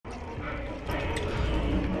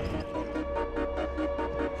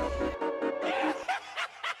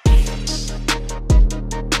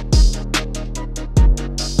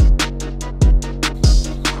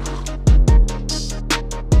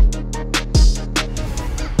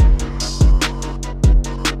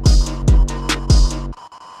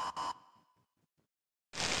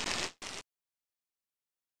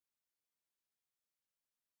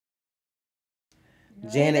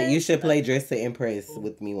Janet, you should play Dress to Impress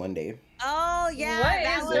with me one day. Oh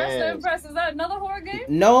yeah. What is Dress to Impress? Is that another horror game?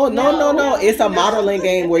 No. It's a modeling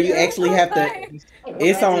game where you actually have to.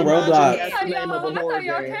 It's on Roblox. That's the name of a horror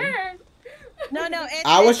game. No.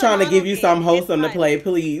 I was trying to give you some wholesome to play,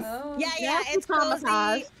 please. Oh. Yeah. It's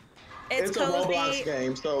cozy. It's a Roblox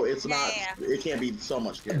game, so it's not. It can't be so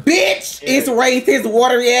much scary. Bitch, it's racist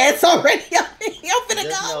watery ass already. I'm finna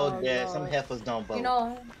go. Know that some heifers don't vote. You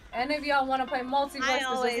know, any of y'all want to play multiverses?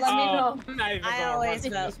 Just let me know. I always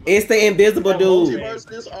know. It's the invisible dude.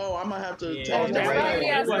 Multiverses. Oh, I'm gonna have to. Yeah,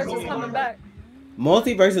 it's coming back.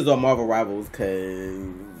 Multiverses or Marvel Rivals, cause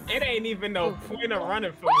it ain't even no point of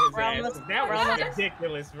running from his ass. That was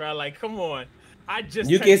ridiculous, bro. Like, come on.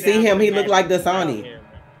 You can see him. He looked like Dasani.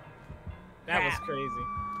 That was crazy.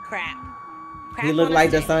 Crap. He looked like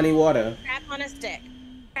Dasani Water. Crap on a stick.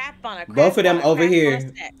 Crap on a. Both of them over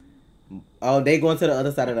here. Oh, they going to the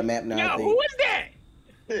other side of the map now. Yo, I think. who is that?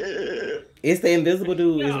 It's the invisible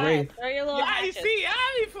dude. It's Ray. Y'all be playing. Oh, that you see, y'all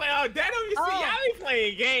be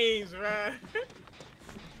playing games, bro.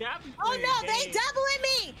 Oh no, they doubling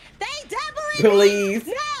me! They doubling Please.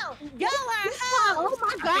 me! No! Y'all are hoes! Oh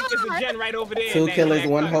my god! I think there's a gen right over there. 2 killers,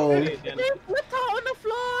 1 hole. Flip on the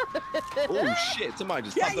floor! Oh shit, somebody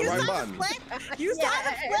just popped up right by me. You saw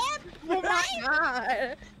the flip? Oh my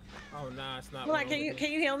god! Oh nah, it's not. Hold on, can you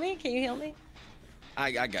heal me? Can you heal me?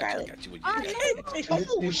 I got you.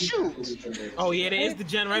 Oh shoot! Oh yeah, there is the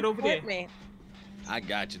gen right over there. I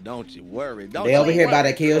got you. Don't you worry. They over here by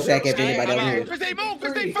the kill shack. If anybody over here. Christine, move!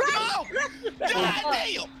 Christine, fucking move! God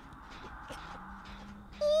damn!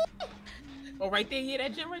 Oh, right there, yeah,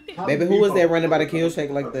 that gen right there. Baby, who was that running by the kill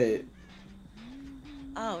shack like that?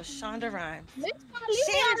 Oh, Shonda Rhimes. Leave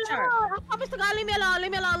me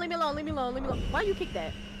alone. Why you kick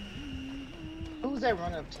that? Who's that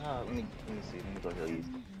running up top? Let me see. Let me go heal you.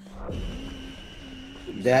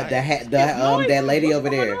 That lady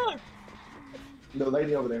over there. The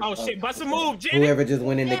lady over there. Oh shit, bust a move, Jenny. Whoever just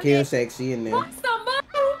went in the kill shack, she in there. Bust a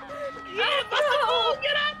move! Yeah, bust a move,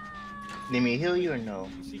 get up! Need me to heal you or no?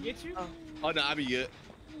 Did she get you? Oh no, I be good.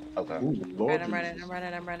 Okay. I'm running.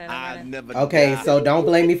 I never. Okay, so don't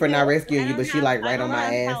blame me for not rescuing you, but she like right on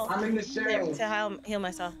my ass. I'm in the shell. To heal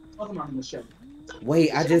myself. I'm in the shell.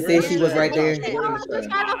 Wait, I just said she was right there. Yo,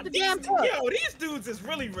 these dudes is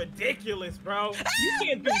really ridiculous, bro. You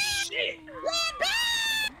can't do shit.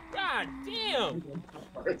 God damn.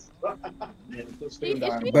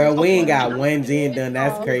 Bro, we ain't got one gen done.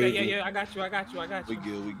 That's crazy. Yeah, I got you. We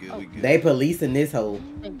good. They policing this hole.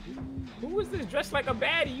 Who is this dressed like a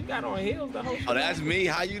baddie? You got on heels the whole show. Oh, that's me.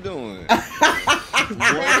 How you doing?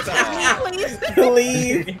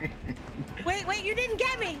 Please. Wait, you didn't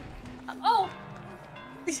get me. Oh,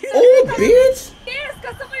 bitch. yes,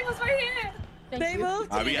 because somebody was right here. They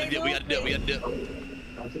moved. We got to dip.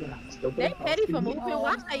 They petty for moving.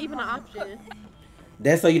 Why is that even an option?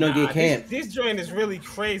 That's so you don't get camped. This joint is really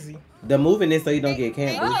crazy. The moving is so you don't get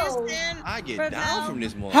camped. I get down from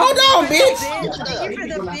this morning. Hold on, bitch.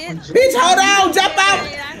 Bitch, hold on. Jump out.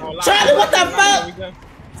 Charlie, what the fuck?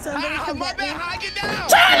 My bad, how I get down?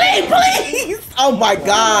 Charlie, please. Oh my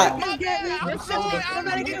God.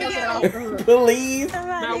 Please.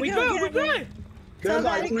 Now we good. There's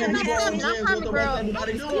like 2 people on gyms. What the fuck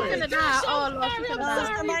everybody doing?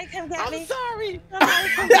 Somebody come get me. I'm sorry.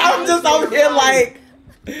 I'm just over here like,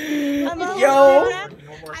 yo.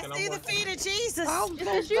 I see the feet of Jesus. I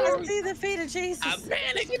see the feet of Jesus. I'm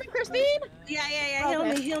panicking. Christine?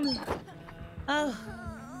 Yeah. Heal me. Oh.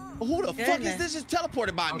 Who the fuck is this? Just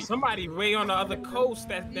teleported by me. Somebody way on the other coast.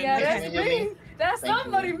 That's me. That's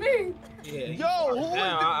somebody me. Yeah. Yo, who is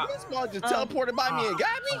this? This just teleported by me and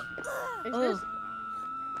got me?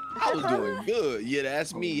 I was doing good. Yeah,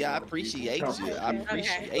 that's me. I appreciate you.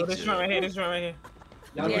 This one right here.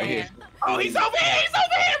 Yeah. Oh, he's over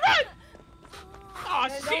here, run! Oh,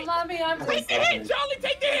 shit. Don't mind me, I'm Take the hit, Charlie,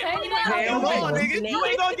 take the hit. Come on, nigga. You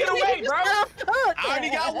ain't gonna get away, bro. I already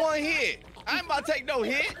got 1 hit. I ain't about to take no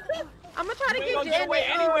hit. I'm gonna try to get away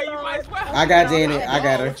anyway, you might as well. I got Janet. I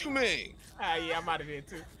got her. What you mean? Yeah, I'm out of here,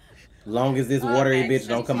 too. Long as this watery bitch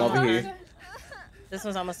don't come over here. This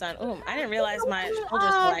one's almost done. Ooh, I didn't realize my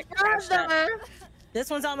shoulders were like crashed up. This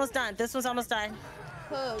one's almost done.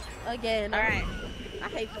 Again. All right. I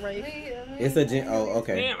hate the race. It's a gen. Oh,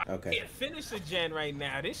 okay. Damn, I Okay. can't finish a gen right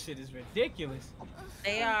now. This shit is ridiculous.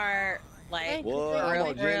 They are like. What? I'm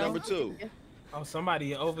on gen number 2. Oh,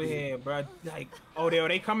 somebody over here, bro. Like, oh,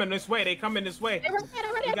 they coming this way.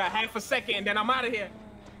 You got half a second, and then I'm out of here.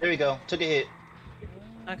 There we go. Took a hit.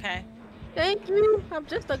 Okay. Thank you. I'm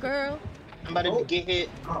just a girl. I'm about to get hit.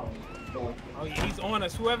 Oh yeah, he's on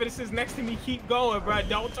us. Whoever this is next to me, keep going, bro.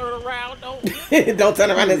 Don't turn around. Don't. Don't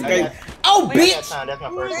turn around. This crazy. Oh, bitch! That's my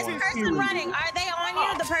first This one. person running. Are they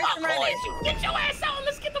on you? The person running. Get your ass on.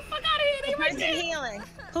 Let's get the fuck out of here. They The right person there. healing.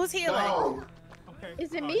 Who's healing? No. Okay.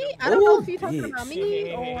 Is it me? I don't know if you're talking bitch. about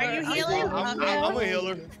me or. Are you healing? I'm a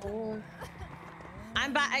healer.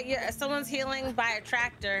 I'm by. Someone's healing by a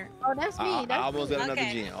tractor. Oh, that's me. I That's almost got another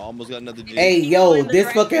Okay. gen. Almost got another gen. Hey, yo, this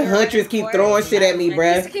fucking huntress keep throwing shit at me,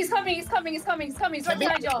 bruh. He's coming. He's coming. He's coming. He's coming. He's right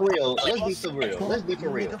Let's behind be y'all. for real. Let's be for real. Let's be for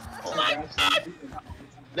real.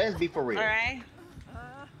 Let's be for real. All right.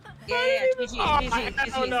 Yeah.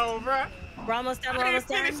 GG. Oh no, bro. We're almost done. We're I almost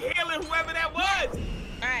didn't done. finish healing whoever that was.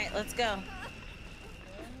 All right, let's go.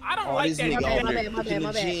 I don't Oh, like this that. nigga bad, over my there bad, my kicking bad, the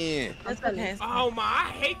my bad. gen. That's okay. Oh my, I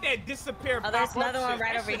hate that disappear. Oh, there's pop-up another one shit.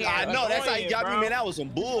 right That over shit here. is I know, that's how you got me, annoying, man. That was some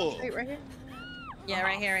bull. Wait, right here. Yeah,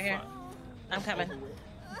 right here. I'm coming.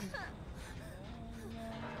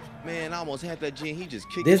 Man, I almost had that gen. He just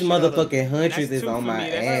kicked This the shit out of me. motherfucking huntress That's is two on for my me,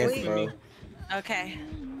 that's ass, two for bro. me. Okay.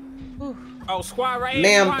 Whew. Oh, squad right here.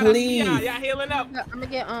 Ma'am, Squad, I see please. Y'all healing up. I'm gonna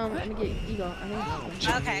get Ego.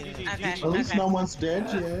 Okay. At least no one's dead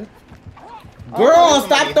yet. Girl,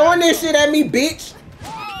 stop throwing this shit at me, bitch.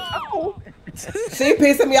 Oh. She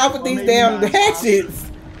pissing me off with these damn hatchets.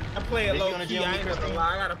 I play it Did you low wanna key. join I me, ain't gonna Christine?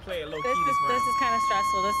 lie. I gotta play it low key This is kind of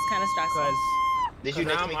stressful. Cause Did you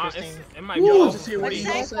next to me, I'm- Christine? it might be Ooh. close Just to hear what What'd he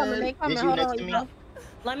you say? said. Coming, Did you hold next on, to me? Ego.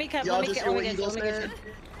 Let me come. Y'all Let me just get. hear Let what me get. Eagle Let me get. said?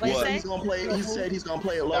 What'd you What? say? He's gonna play. He said he's gonna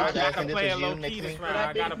play it low. Sorry, I gotta Asking, play this it is low you key next to this me? round.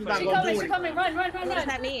 I gotta He's play not it gonna low do She's key. it. coming. Run. What does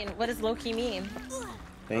that mean? What does low key mean?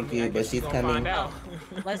 Thank you, I but guess she's we gonna coming. find out.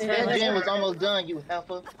 Let's That run. gen was almost done, you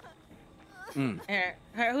heifer. Here.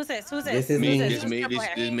 Who's this? Who's this? This is Me, me. this me,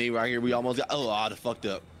 this me right here. We almost got. Oh, I done fucked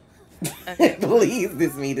up. Okay. Please,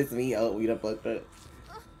 this me. Oh, we done fucked up.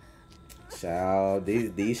 Child,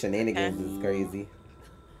 these shenanigans is crazy.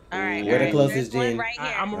 All right. Where the all closest There's one gen? right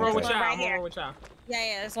here. I'm gonna roll with There's y'all. one I'm gonna roll with y'all.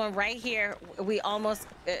 Yeah. This one right here. We almost.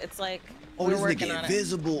 It's like Oh, we're this working nigga on it.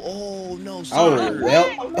 invisible. Oh no, sir. Oh,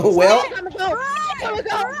 well. I'm gonna go. I'm gonna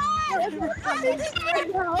go.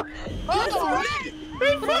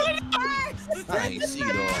 I ain't see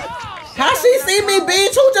dog. How she see me,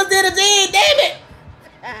 bitch? Who just did a gen? Damn it!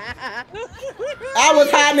 I was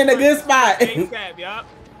hiding in a good spot. ASAP, yup.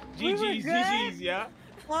 GG's, yup.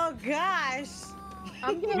 Oh gosh.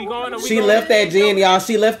 We going? She left that gen, y'all.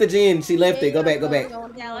 She left the gen. She left it. Go back.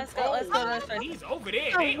 Yeah. Let's go. Let's go. Let's go. He's over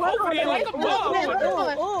there. They over there like a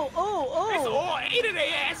motherfucker. Oh. It's all 8 of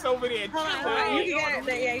their ass over there. Hold on. You get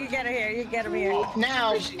it. Yeah. You get her here. You get him here.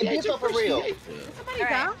 Now, get your for real. All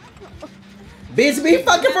right. Bitch, be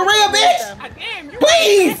fucking for real, bitch. God damn, you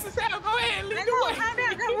Please. Go ahead, lead I the know. way. Calm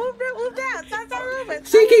down. Girl, move down. Stop moving.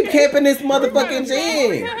 She keep camping this motherfucking gen.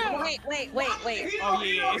 Wait. Oh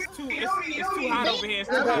yeah, it's too hot over here. It's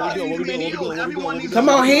too What hot. we doing? Come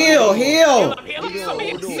on, heal. Heal.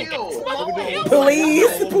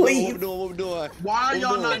 Please. What we doing? Why are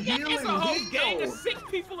y'all not It's healing? a whole gang of Heal. sick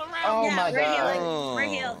people around. Oh Yeah, my we're god. healing.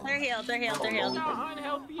 We're healed. They're healed.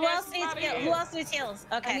 Unhealthy Who ass else needs outta heals? here. Who else needs heals?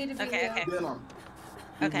 Okay. need to be Okay. healed. Get him.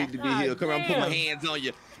 You Okay. need to be healed. Come around, put my Damn. hands on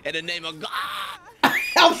you. In the name of God.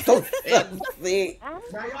 I'm so sick. Now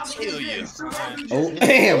y'all Kill you. Oh,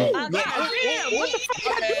 damn. What the fuck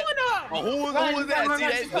y'all doing up? Oh, who was that?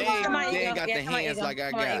 See, Come on, they ain't Ego. got Yeah, the come on, hands Ego. like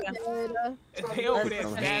I Come on, got. Ego. They over Put there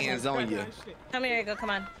them spazzing hands on you. and shit. Come here, Ego. Come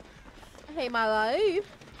on. I hate my life.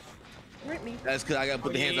 Hurt me. That's because I got to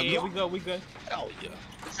put the hands on Yeah, you. we good. Oh, yeah.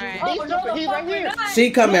 All right. He's super, he's right here.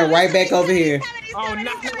 She coming right back over here. Oh,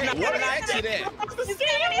 no. Where the exit at?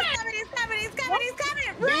 He's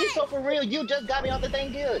coming. Be so for real, you just got me off the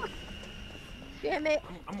thing good. Damn it.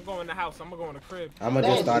 I'm gonna go in the house. I'm gonna go in the crib. I'm gonna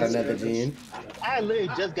just start another gen. I literally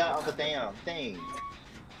just got off the damn thing.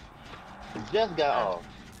 Just got off.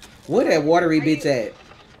 Where that watery bitch at?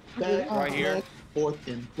 Right here. Fourth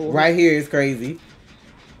and fourth. Right here is crazy.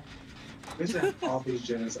 All these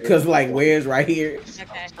gens. Cause like, where's right here?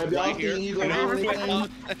 Okay. Have y'all Right here. seen Eagle living What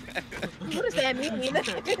does that mean?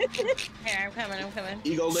 Here, I'm coming.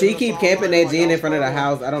 Eagle living She a keep song camping like that gen in y'all front of the follow?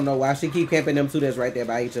 house. I don't know why. She keep camping them two that's right there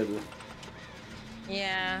by each other.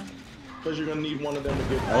 Yeah. Because you're gonna need one of them to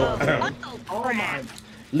get. Oh my.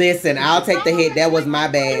 Listen, I'll take the hit. That was my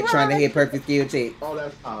bad trying to hit perfect skill check. Oh,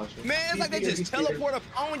 that's Tasha. Man, it's like they just teleport up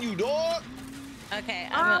on you, dog. Okay.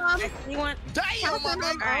 I see one. Damn, my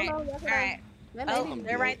nigga. All right. Oh,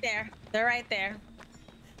 they're right there.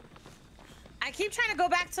 I keep trying to go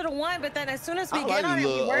back to the one, but then as soon as we I get like on it, the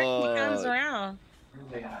we work, little, he comes around.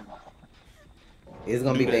 It's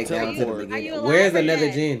gonna be back down to the Are you beginning. alive Where's or another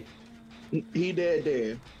dead? gen? He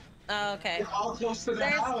dead. Oh, okay. All close to the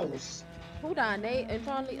There's- house. Who died? Nate and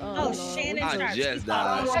Charlie? Oh, Shannon I started. just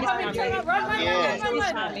died.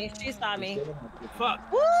 She saw me. Fuck.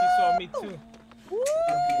 She saw me too.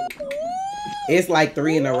 It's like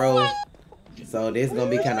 3 in a row. So this is gonna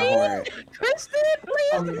be kind of hard. Kristen,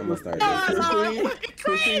 please. I'm gonna start this.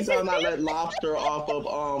 Christine's trying not let lobster off of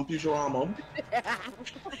Futurama.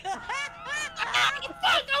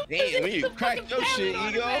 Damn, you cracked your shit,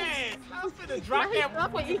 Ego. I'm finna drop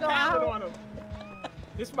that Ego out. on him.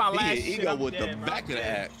 This is my last He shit. Ego I'm with the dead, back bro. of the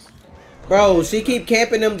axe. Bro, she keep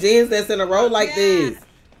camping them gens that's in a row like this.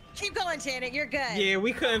 Keep going, Janet. You're good. Yeah,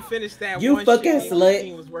 we couldn't finish that. You one fucking shit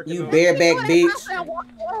slut. was working You on. bareback bitch.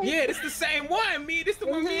 Yeah, this the same one. This the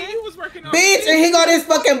one me and you was working on. Bitch, and he got this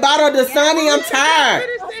fucking bottle of Dasani. I'm tired.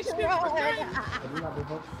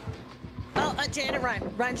 Oh, Janet, run.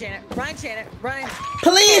 Run, Janet. Run, Janet. Run.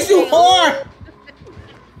 Please, you whore.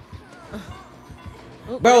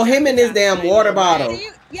 Bro, him and this damn water bottle.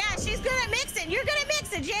 Yeah, she's good at mixing. You're good at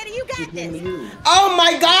mixing, Janet. You got this. Oh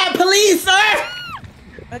my God, please, sir.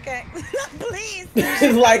 Okay. Please.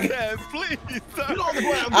 It's like, Yeah, please, sir.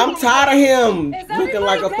 I'm tired of him looking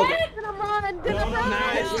like a fucking.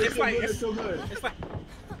 Nah, it's like, it's like.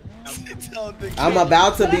 I'm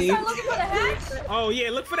about to be. Oh yeah,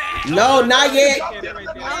 look for that. No, not yet.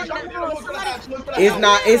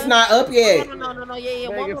 It's not up yet. No. Yeah.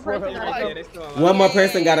 One more person gotta go. One more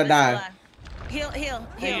person gotta die. Heal.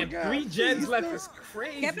 Damn, 3 gens left is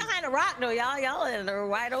crazy. Get behind the rock, though, y'all. Y'all are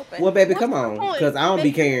wide open. Well, baby, come on, cause I don't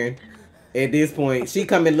be caring. At this point, she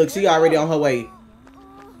coming. Look, she already on her way.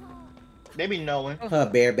 They be knowing. Her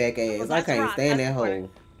bareback ass. I can't stand that hoe.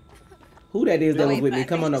 Who that is that was with me?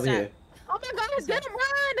 Come on over here. Oh my God, it's gonna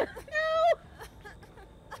run! No!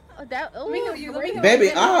 Let me heal you. Baby,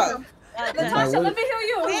 Natasha, let me heal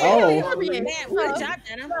you. Oh. Man, good job,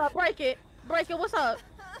 Jenna. Break it. What's up?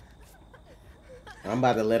 I'm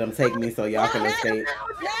about to let them take me so y'all can escape.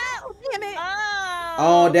 No! Damn it.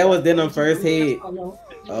 Oh, that was Denim first hit.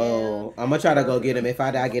 Oh, I'm gonna try to go get him. If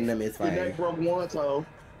I die getting him, it's fine. Let me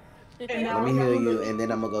heal you, and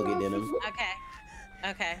then I'm gonna go get Denim.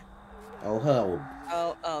 Okay. Oh, her.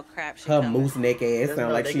 Oh, crap. Her moose neck ass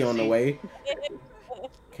sound like she on the way.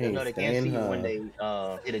 Can't They can't stand see you when her. they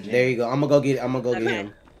hit a gen. There you go. I'm gonna go get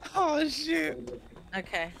him. Oh shit.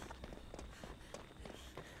 Okay.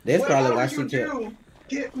 That's probably why she kept.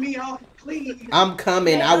 Get me off, please. I'm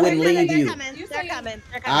coming. I wouldn't leave you. They're coming.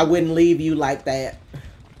 I wouldn't leave you like that.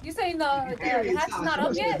 You saying the hat's not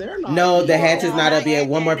up yet? No, the hatch is not up yet.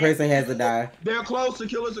 One more person has to die. They're close. The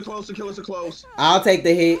killers are close. The killers are close. I'll take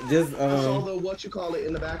the hit. Just I saw the what you call it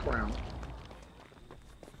in the background.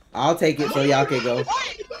 I'll take it so y'all can go.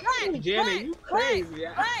 Run! Janet, you crazy.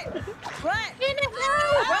 Run!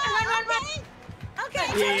 Okay.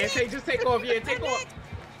 Yeah, just take off. Yeah, take off.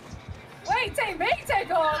 Wait,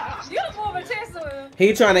 take off. You have more of a chance to.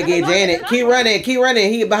 He trying to get Janet. Keep running.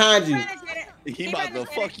 He behind you. He about to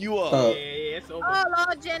fuck you up. Oh. Yeah, it's over. Oh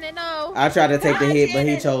Lord, Jenny, no. I tried to take the hit, but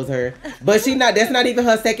he chose her. But that's not even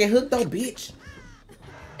her second hook though, bitch.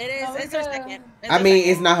 It is. It's her second. I mean,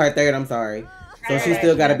 it's not her third. I'm sorry. So she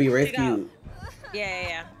still gotta be rescued.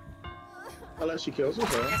 Yeah. Unless she kills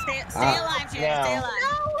herself. Yeah, stay alive, Janet.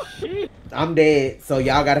 Stay alive. I'm dead. So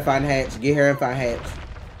y'all gotta find Hatch. Get her and find Hatch.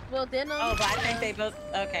 Well, then. Oh, but I think they both.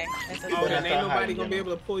 Okay. Oh, then ain't nobody gonna be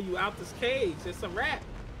able to pull you out this cage. It's a wrap.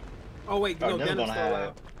 Oh wait, no, Denim's still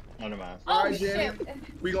alive. Never mind. All right, Jenny.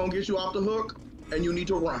 We gonna get you off the hook, and you need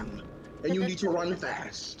to run, and you need to run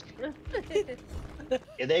fast.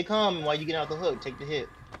 If they come while you get out the hook, take the hit.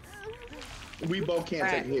 We both can't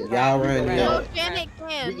take a hit. Y'all run. No, Janet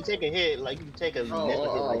can. You can take a hit, like you can take a initial hit,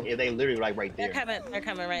 like if they literally like right there. They're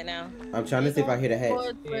coming right now. I'm trying to see if I hit a Hatch.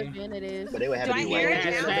 Where Janet is. But they would have Do to I be hear right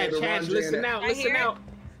it? there. Chad, listen out.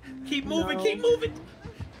 Keep moving, keep moving.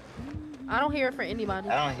 I don't hear it for anybody.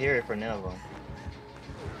 I don't hear it for none of them.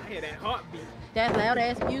 I hear that heartbeat. That loud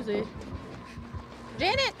ass music.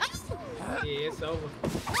 Janet! Oh! Yeah, it's over.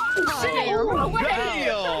 Oh, wait.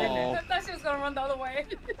 Damn. I thought she was gonna run the other way.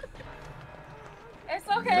 It's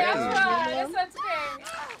okay, I'm fine. It's okay.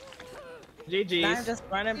 GG's. I'm just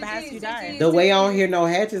running past you dying. The way I don't hear no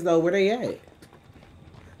hatches though, where they at?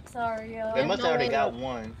 Sorry, They must have already got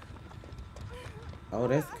one. Oh,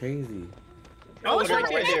 that's crazy. Oh, it's right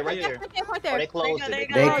there, right there. Right Oh, they closed it. They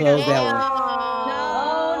closed that one.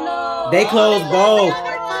 Oh, no. They closed both.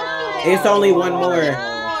 It's only one more. It's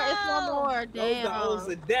one more. Those are Damn. O's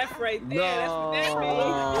of death right there. That's what that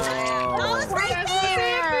means.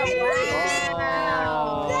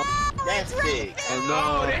 That's big.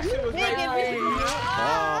 Oh, that shit was right there.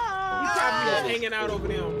 Oh, He probably was hanging out over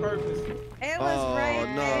there on purpose. It was right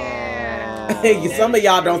there. Some of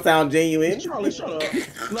y'all don't sound genuine. Charlie, shut up.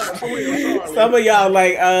 No, for real, Charlie. Some of y'all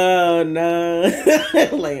like, no.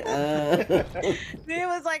 Like, It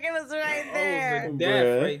was like it was right there.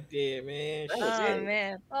 Death right there, man. Oh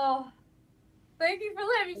man. Oh, thank you for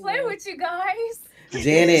letting me play with you guys.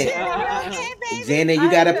 Janet, Janet, you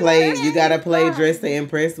gotta play Dress to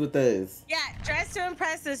Impress with us. Yeah, Dress to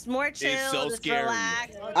Impress is more chill. It's so scary.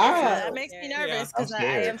 Relaxed. Ah. That makes me nervous because I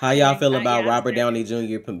scared. am. How y'all feel about Robert Downey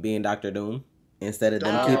Jr. being Dr. Doom instead of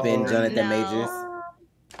them keeping Jonathan Majors?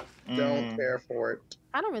 Don't care for it.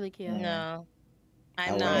 I don't really care. No,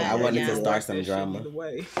 I'm I not. wanted to yeah. start some drama.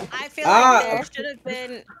 I feel like there should have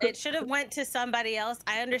been. It should have went to somebody else.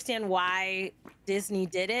 I understand why Disney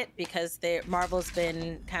did it because Marvel's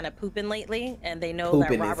been kind of pooping lately, and they know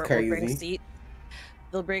Pooping that is Robert will bring crazy. seats.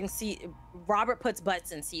 They'll bring seat. Robert puts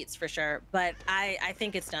butts in seats for sure, but I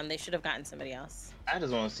think it's dumb. They should have gotten somebody else. I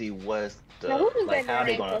just want to see what's the Now, who like is how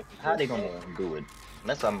they that gonna do it.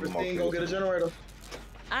 Unless I'm more Christine, go get a generator.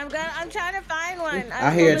 I'm trying to find one.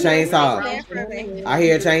 I hear a chainsaw. I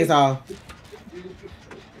hear a chainsaw.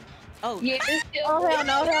 Oh Yeah, it's still. Oh hell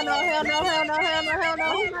no, hell no, hell no, hell no, hell no, hell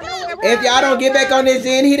no. He's not nowhere. If y'all don't get back on this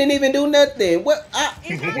gen, he didn't even do nothing. What? I'm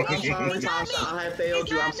sorry, Tasha. I have failed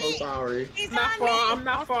you. I'm so sorry. He's Not on far. me. I'm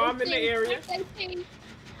not far. I'm in the area.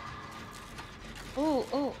 Ooh.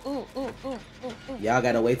 Y'all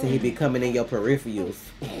gotta wait till he be coming in your peripherals.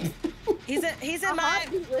 He's in My my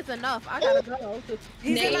heartbeat is enough. I gotta go.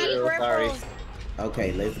 he's in my Sorry. peripherals.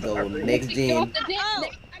 Okay, let's go. Next gen. Oh,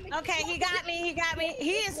 okay, he got me.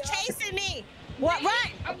 He is chasing me. What? Run!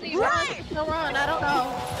 Run! No run. I don't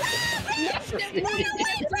know.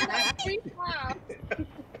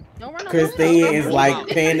 Don't run. Christine is like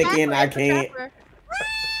panicking. I can't.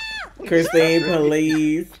 Christine,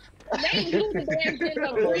 please.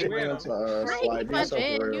 Bring him to us. Like, be so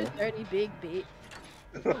You real. dirty big bitch.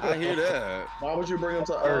 I hear that. Why would you bring him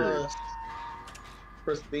to us?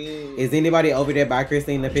 Christine. Is anybody over there by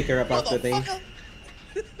Christine to pick her up off the thing?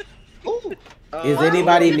 Is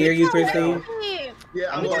anybody near you, Christine? Yeah,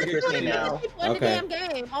 I'm going to get Christine now. Okay.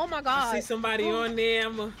 Game. Oh my I god. see somebody on there.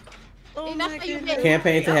 Oh my goodness.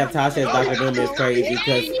 Campaign to have Tasha as Dr. Doom is crazy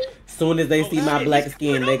because soon as they see my black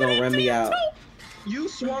skin, they gonna run me out. You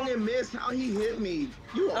swung and missed how he hit me.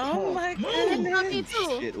 You a Oh my punk. goodness. Me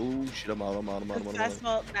too. Shit, ooh, shit, I'm out.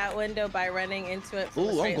 Successful that window by running into it. From a Ooh,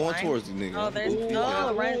 I'm straight going line. towards the nigga. Oh, there's Ooh,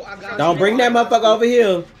 no run. I got Don't you. bring that motherfucker over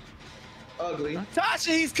here. Ugly. Tasha,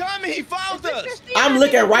 he's coming. He found us. I'm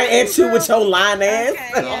looking right at you with your lying ass. Okay,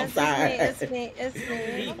 I'm yes, sorry. it's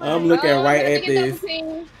me. I'm looking right at this.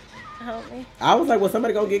 Help me. I was like, well,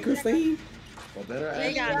 somebody go get Christine. Well, better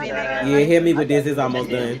They ask got me. you. Yeah, hit me with this. It's almost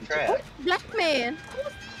done. Trap. Black man.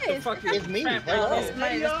 Who's this? It's me. Oh, Hello. it's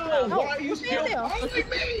mine. Yo, why are you still hell. following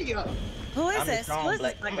me? Who is I'm a this? strong Who is this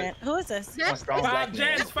black black man. man? Who is this? I'm a strong black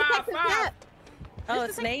man. Jens, 5'5". Oh,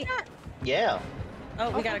 it's Nate. Yeah. Oh,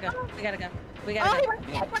 we gotta go. We gotta go. We Oh, gotta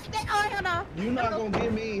he go. right there. Oh, hell no. You're not going to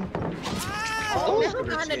get me. Oh, Never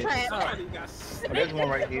mind the trap. Somebody got there's one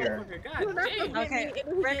right here. God damn. Okay,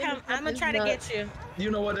 Rick, I'm gonna try to get you. You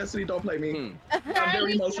know what, Destiny? Don't play me. I'm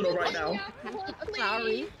very emotional right now.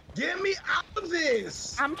 Sorry. Get me out of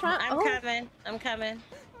this. I'm trying. I'm coming. I'm coming.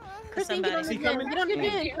 Christine, get on the Somebody. gym. Get on the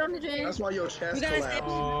gym. Get on the gym. That's why your chest You gotta stay.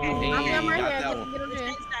 collapsed. Okay. I'm Yeah, right got here. that Get one. on the gym.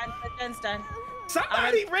 Jen's done. Jen's done.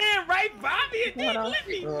 Somebody ran right by me and Hold didn't on. let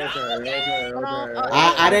me know. Okay.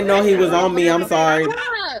 I didn't know he was on me. I'm sorry.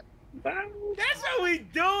 That's what we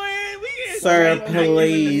doing. We get Sir, straight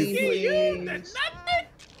please. like, you nothing.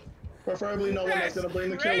 Preferably no one that's going to bring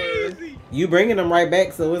the killer. Crazy. You bringing them right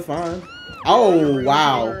back, so it's fine. Oh,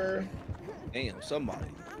 wow. Damn, somebody.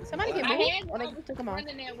 Somebody get me. Oh, they took him off.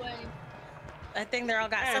 I think they're all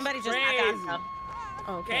got. That's Somebody just. I crazy. got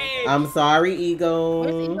some. Okay. Hey, I'm sorry, Where's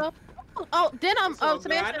Ego. Ego? Oh, then I'm. so, Oh,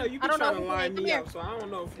 bro, I know Sebastian. you I been don't know. trying to line Come me here. up, so I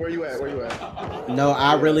don't know. Where you at? No,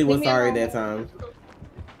 I really was sorry that time.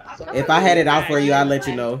 If I had it out for you, I'd let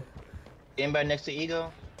you know. Anybody next to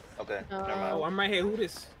Ego? Okay. Never Oh, mind. I'm right here. Who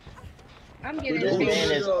this? I'm We're getting This doing man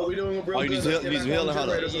real is- good. We're doing real Oh, you good. need Let's to get back heal on the him, hold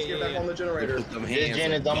on. generators. Let's get back on the generators. Put them This hands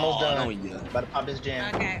gen of is almost God done. on you. About to pop this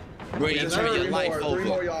gen. Okay. Bro, you Yes, turn sir. your Three life more,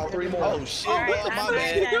 over. y'all. Three more. Oh shit, All right, my I'm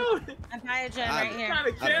bad. fine. I'm by a gen right here. Trying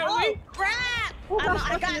to kill Oh me? crap! Oh, I I'm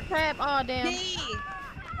stuck in got the trap. Oh, damn. B.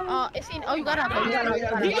 It's in. Oh, you got out. You got out. You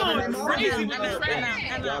got out. He You got going out. crazy I'm with out, the I'm trap.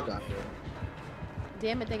 out, I'm Y'all out. got that.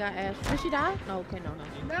 Damn it, they got Ash. Did she die? No, okay, no.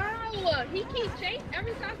 No, he keeps chasing.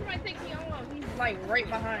 Every time somebody takes me on, he's like right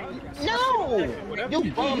behind me. No! Whatever You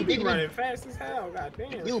you bum, do, you be nigga. running fast as hell. God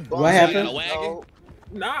damn. You bum. What happened? No.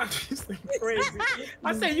 Nah, this thing crazy.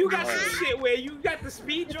 I say you got some shit where you got the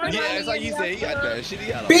speed joint. Yeah, it's like you said, he got that shit.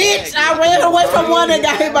 He got a Bitch, bag. I ran away from one and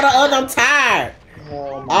got hit by the other. I'm tired.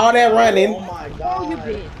 Oh All that running. Oh my god. Oh, you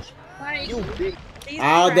bitch. Like, You big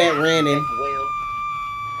All that running. whale.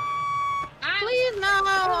 Please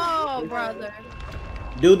no, brother.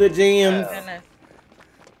 Do the gyms.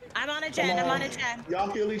 I'm on a gen. I'm on a gen.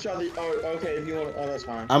 Y'all kill each other. Oh, okay, if you want. Oh, that's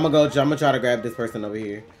fine. I'm gonna try to grab this person over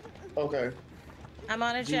here. Okay. I'm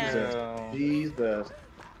on a gen. Jesus.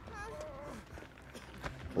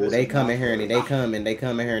 Oh, they coming here and they coming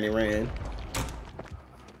here and they ran.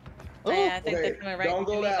 Oh, yeah, I think Okay, they're coming right. don't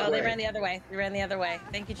go that They way. ran the other way. They ran the other way.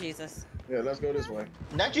 Thank you, Jesus. Yeah, let's go this way.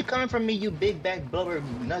 Not you coming from me, you big back blubber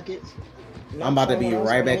nuggets. I'm about to be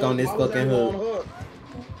right back on this fucking hook.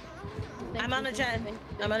 I'm on a gen.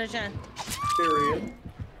 I'm on a gen. Period.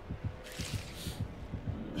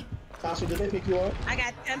 Tasha, did they pick you up? I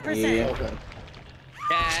got 10%. Yeah. Okay.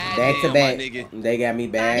 Back to Damn, back. my nigga. They got me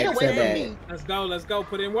back Get to away from back. me. Let's go. Let's go.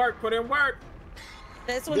 Put in work. Put in work.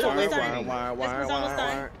 This one's almost done. This one's almost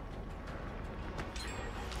done.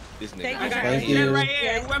 This nigga. Thank I you. got Thank a gen you. right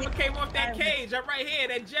here. Yes. Whoever came off that cage, I'm right here.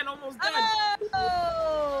 That gen almost done.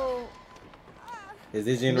 Oh! Is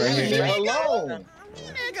this gen right Leave here? me alone.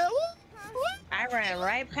 I ran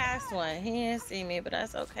right past one. He didn't see me, but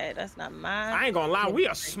that's okay. That's not mine. I ain't gonna lie. We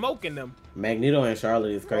are smoking them. Magneto and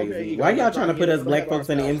Charlotte is crazy. Okay, Why y'all guys, trying to put us black folks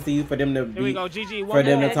in the MCU for them to Here we be, go. GG. for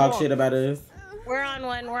them to more, talk one shit about us? We're on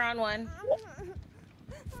one. We're on one.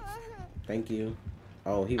 Thank you.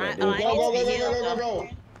 Oh, he right Oh, there. Go.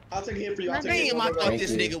 I'll take a hit for you. I'll take a hit. Damn, I Go, go, thought go.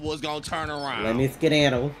 this Thank you. nigga was gonna turn around. Let me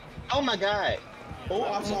skedaddle, Oh my god. Oh,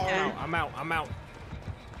 I'm sorry. I'm out.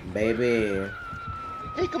 baby.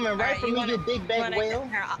 He coming right Alright, from me, you big back whale.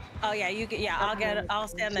 Oh yeah, you get. Yeah, I'll get it. I'll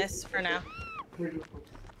stand this for now. Oh my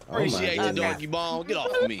Appreciate you, goodness. doggy bone. Get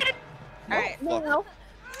off me. All right. No.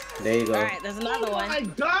 There you go. All right. There's another Oh one. my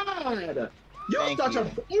god. You're Thank such you.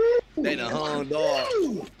 a. They done hung dog.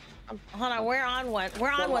 Hold on. We're on one.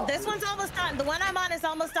 We're on one. This one's almost done. The one I'm on is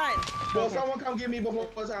almost done. Well, someone come get me before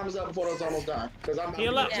time is up, before it's almost done. Cause I'm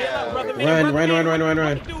Heal up, Yeah. brother man. Run.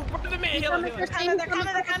 Brother man, heal up. They're coming. They're coming.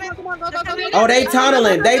 They're coming. Come on, go. Oh, they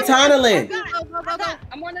tunneling. They tunneling. Go.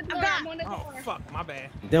 I'm on the door. I'm on the Oh, door. fuck, my bad.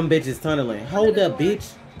 Them bitches tunneling. Hold up,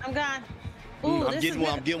 bitch. I'm gone. Ooh, I'm getting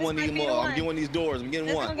one. I'm getting one of these. I'm getting one of these doors. I'm getting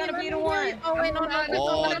This one's one. gonna be the one. Oh, wait, no.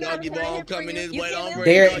 Oh, doggy bone coming this way. Don't bring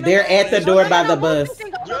They're doggy they're bone. at the door by the bus.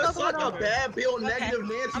 You're such a bad Bill negative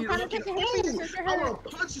Nancy I'm trying to looking take a hit for you, fool. sister. I wanna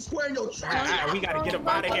punch you square in your All trash. right, we gotta get up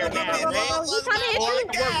out of here now, man. He's trying to hit you.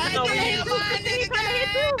 He's trying to hit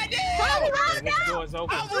you. This door's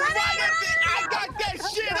open. I was running. I got that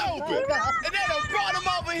shit open. And they done brought him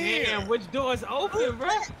over here. Damn, which door's open, bro?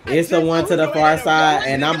 It's the one to the far side,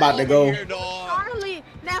 and I'm about to go. Here, dog. Charlie.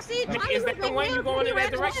 Now see, Is that the one you going in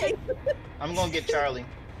that direction? I'm gonna get Charlie.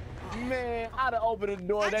 Man, I'd have opened the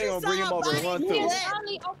door. I They just gonna bring saw him a over and body run flip. through.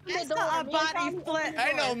 Charlie, open I the door. saw a Me and body Charlie flip.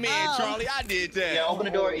 Ain't no man, Charlie. I did that. Yeah, open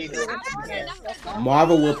the door, Eagle.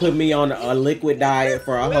 Marvel will put me on a liquid diet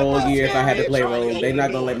for a whole year if I had to play roles. They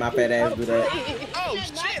not gonna let my fat ass do that. Oh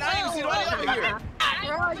shit! I didn't even see nobody over here.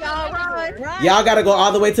 Run, y'all, run. Y'all gotta go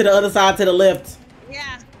all the way to the other side to the left.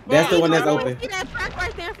 Yeah. That's the one that's open. See that track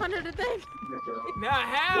right there in front of the thing? Nah,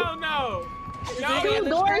 hell no. Two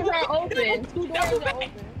doors are open. Two doors are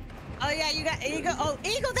open. Oh yeah, you got Eagle. Oh,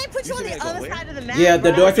 Eagle, they put you on the other side of the map. Yeah, the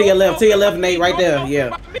bro. door to your left, Nate, right there. Yeah.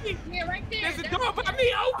 Yeah, right there. There's a door by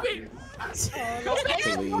me open.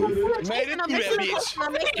 Made it through that bitch.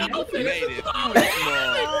 Made it. Yo,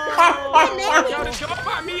 the door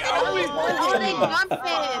by me Oh, they open.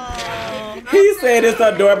 bumping. He said it's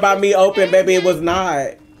a door by me open, baby. It was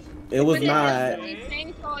not. It was not.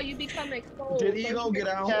 You become exposed. Did Eagle get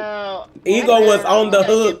out? Child. Eagle was on the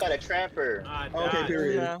hook. Got a trapper. Okay,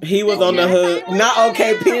 period. He was on the hook. Not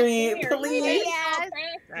okay, period. Please.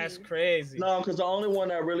 That's crazy. No, because the only one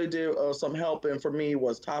that really did some helping for me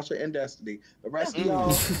was Tasha and Destiny. The rest of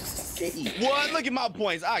y'all can eat. What? Look at my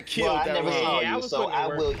points. I killed Well, I that never saw round. Yeah, I you, was so putting in I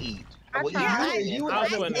work. will eat. I will Yeah, eat. You I was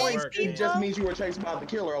have putting in points. work. It just means you were chasing by the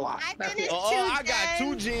killer a lot. I That's finished it. I got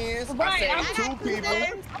 2 gens. I saved 2 people.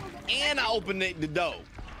 And I opened the door.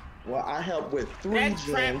 Well, I helped with 3 That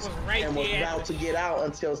trap gens was right and was there. about to get out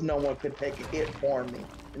until no one could take a hit for me.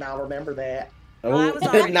 And I remember that. Oh, was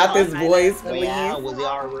already not this gone by voice, then. please. Yeah, I was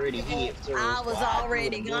already hit. So I was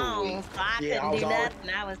already gone, so I Yeah, I couldn't do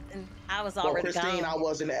was nothing. I was Well, already Christine, gone.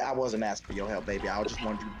 I wasn't asking for your help, baby. I just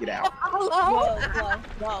wanted you to get out.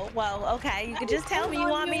 Whoa. Okay, you can just tell me you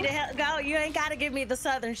want me to go. You ain't got to give me the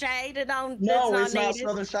southern shade. No, it's it's not needed.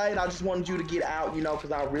 Southern Shade. I just wanted you to get out,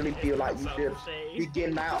 because I really feel like you should be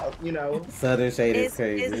getting out, Southern Shade is It's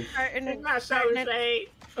crazy. pertinent. It's not Southern Shade.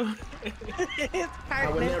 It's I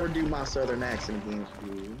would pertinent. never do my Southern accent against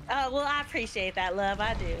you. Oh, well, I appreciate that, love.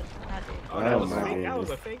 I do. Oh, that Oh, was my fake. That was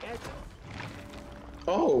goodness. a fake accent.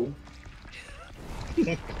 Oh.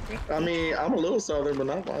 I mean, I'm a little Southern, but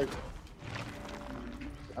not like.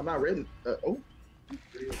 I'm not ready. Oh.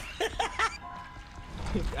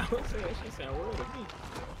 I was saying, she said, "Word to me."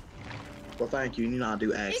 Well, thank you. You know I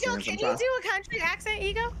do accents. Ego, can you do a country accent,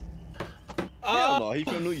 Ego? Hell no, he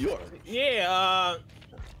from New York. Yeah,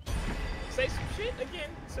 say some shit again,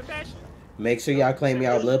 Sebastian. Make sure y'all claim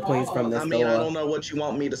y'all blood points from this I mean, I don't store. know what you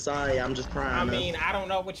want me to say. I'm just trying I to. mean, I don't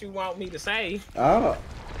know what you want me to say. Oh,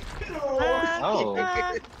 Oh.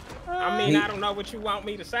 I mean, I don't know what you want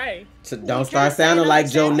me to say. so don't start sounding like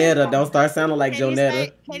Jonetta. Don't start sounding like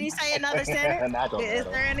Jonetta. Can you say another sentence? Not gonna Is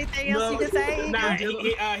matter. there anything else you can say? Nah,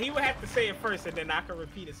 he would have to say it first, and then I can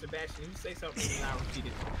repeat it. Sebastian, you say something, and I'll repeat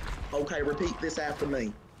it. Okay, repeat this after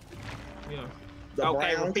me. Yeah. The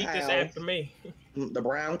Okay, brown repeat cow, this after me. The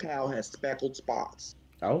brown cow has speckled spots.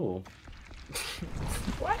 Oh,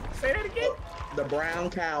 What? Say that again. The brown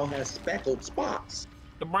cow has speckled spots.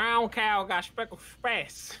 The brown cow got speckled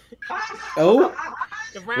spass. oh.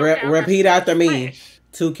 The brown cow got Repeat after speckled me. spass.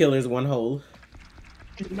 2 killers, 1 hole.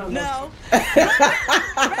 No. Oh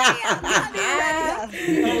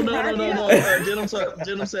no.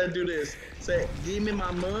 Denim said do this. Say, give me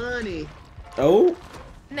my money. Oh.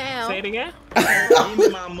 Now. Say it again. Give me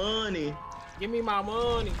my money. Give me my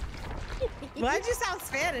money. Why'd you sound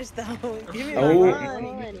Spanish though? Give me Oh. my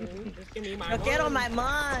money. Just give me my Now money. get on my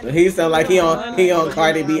money. He sound like he on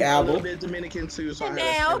Cardi B I'm a little album. bit Dominican too, so I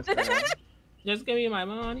Now. had to Just give me my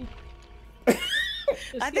money.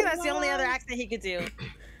 I think that's the only other accent he could do.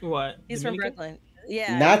 What? He's Dominican? from Brooklyn.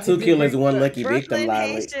 Yeah. Not 2 killers, 1 lucky victim, Brooklyn,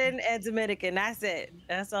 Lolly. Haitian, and Dominican. That's it.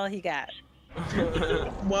 That's all he got.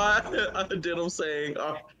 Why did him saying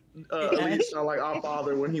Lee sound like our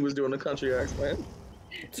father when he was doing the country accent?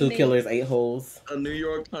 2 killers, 8 holes. A New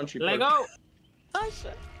York country. Let person. go. Oh,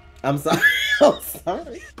 shit. I'm sorry. I'm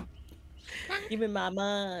sorry. Give me my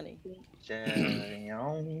money.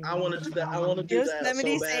 I want to do that. I want to do that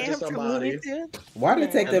Yosemite so bad Sam to from somebody. Looney Tunes. Why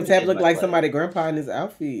Detective Tab look like somebody grandpa in his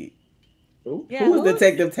outfit? Ooh. Yeah, Who's who's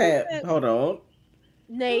Detective that? Tab? Hold on.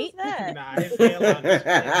 Nate. Who's that? Nah, his hairline is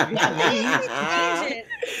crazy. Asian.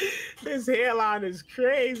 His hairline is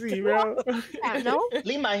crazy, bro. No.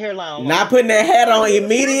 Leave my hairline alone. Not putting that hat on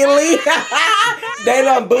immediately. They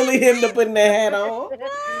don't bully him to putting that hat on.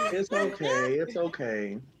 It's okay. It's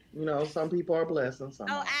okay. You know, some people are blessed and some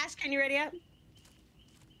Oh, aren't. Ash, can you ready up?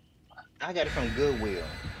 I got it from Goodwill.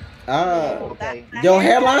 Okay. Your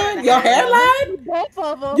hairline? Your hairline? Both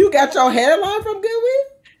of them. You got your hairline from Goodwill?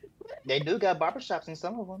 They do got barbershops in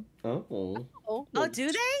some of them. Oh. Oh,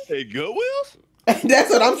 do they? Hey, Goodwills? That's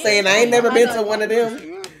what I'm saying. I ain't never been to one of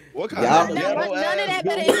them. What kind Y'all- of None of that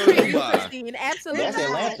better Goodwill than you you, buy? Christine. Absolutely. That's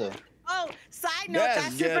Atlanta. Oh, side note,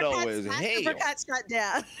 That's ghetto as that hell. Supercut shut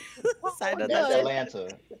down. Side note, That's that's it. Atlanta.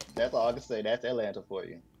 That's all I can say. That's Atlanta for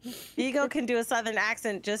you. Ego can do a southern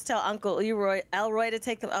accent. Just tell Uncle Elroy to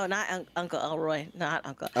take them. Oh, not Uncle Elroy, not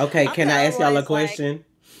Uncle. Okay, can Uncle I ask y'all a Elroy's question?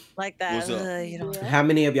 Like that. What's up? You know. How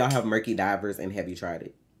many of y'all have murky divers and have you tried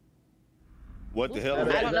it? What the hell?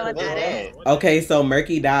 I don't know what that is. Okay, so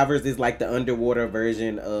murky divers is like the underwater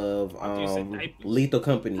version of You said diapers. Lethal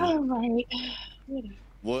Company.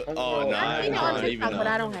 What? Oh, no, I've seen it I on don't even TikTok, but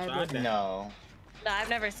I know. don't have it. No. No, I've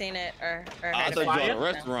never seen it or I heard thought of you it. were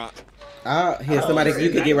at a restaurant. Here, somebody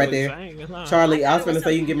you can get right there. Charlie, I was gonna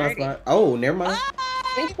say you can get my spot. Oh, never mind.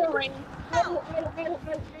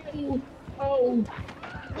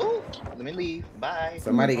 Ooh, let me leave. Bye.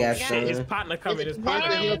 Somebody got Shit, his some. partner coming. His It's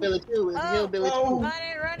partner. Hillbilly too. It's Hillbilly too.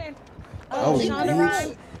 Running. Oh, Shonda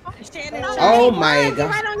bitch. Rhimes. Shannon Oh Sharp. my Get god.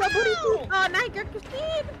 right on your booty. Oh, night, girl,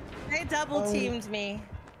 Christine. They double teamed me.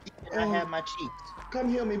 I have my cheeks. Come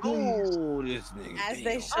hear me, please. Oh, this nigga. As damn.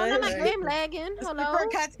 they should. Oh, no, my game lagging. Hello.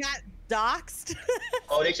 Supercuts got doxxed.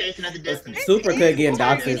 Oh, they chasing after Destiny. Supercut getting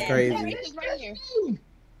doxxed is crazy.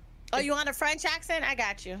 Oh, you want a French accent? I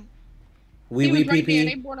got you. Wee They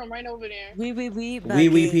pee. brought him right over there. Wee. Wee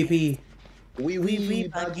pee pee. Wee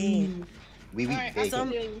buggy. We Alright,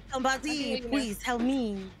 bacon. Somebody, please help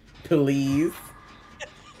me. Please.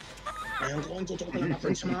 I am going to talk to my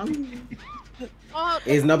French mom.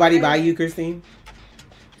 Is nobody by you, Christine?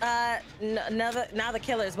 Now the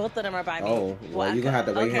killers, both of them are by me. Oh, well, you're gonna have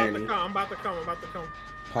to wait here. I'm about to come.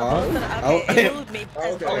 Pause. Okay, they moved me.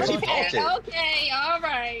 Okay, all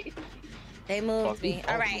right. They moved me.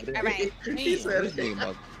 All right. He said,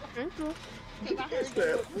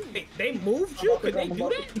 They moved you? Could they do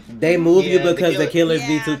that? They move you because the killers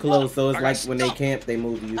be Yeah. too close, so it's like when they camp, they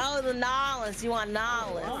move you. Oh, the Nolans. You want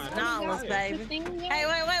Nolans? Nolans, baby. Hey,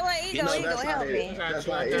 wait. Ego, help me. That's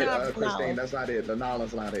not it, Christine. That's not it. The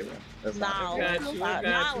Nolan's not it. That's not it.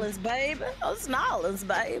 Nolans, baby. Oh, it's Nolans,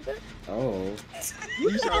 baby. Oh.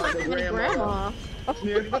 You sound like a grandma.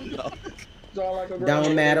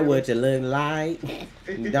 Don't matter what you look like.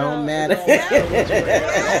 Don't matter.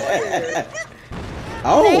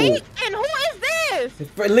 Oh. Hey, and who is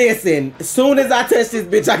this? Listen, as soon as I touch this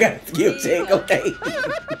bitch, I got a skill check, okay?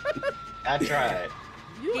 I tried.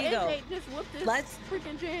 You Ego. and Nate just whooped this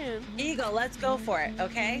freaking jam. Ego, let's go for it,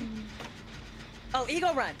 okay? Oh,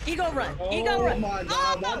 Ego run. Ego run. Oh my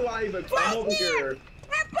god, why do I even come over here?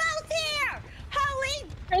 We're both here. Holy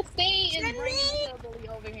Christine is bringing Hillbilly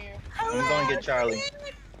over here. I'm going to get Charlie.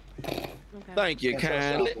 Thank you,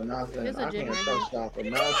 kindly. It's a I can't Janet. touch that for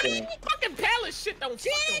nothing. Fucking palace shit don't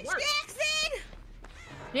fucking work.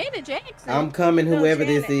 Janet Jackson. I'm coming, No, whoever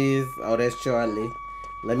this Janet. is. Oh, that's Charlie.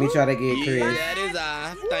 Let me try to get Chris. That is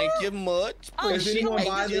I. Thank you much. Oh, Is anyone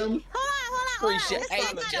by them? Hold on. Appreciate This man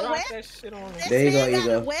it. got a whip. That shit on This There you man go, got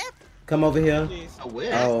a Ego. whip. Come over here. A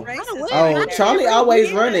whip. Oh, Racist. oh, Charlie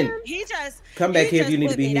always running. He just Come back he here if you just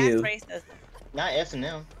need to be whipped me. healed. That's racist. Not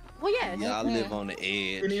S&M. Well, yeah. Yeah, I live on the Can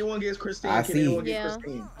edge. anyone get Christine? I Can see. anyone get Yeah.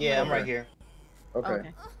 Christine? Yeah, I'm right here.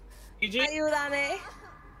 Okay. Ayúdame.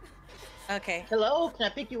 Okay. Hello, can I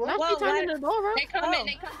pick you Why up? she turning the door around? They coming, Oh.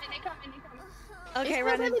 they coming. Okay, It's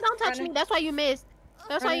running. really, don't touch running. me. That's why you missed.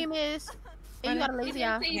 That's why Running. you missed. And you got a lazy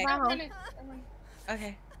eye. Okay. Right home.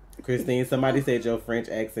 Okay. Christine, somebody said your French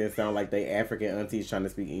accent sound like they African aunties trying to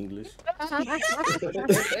speak English.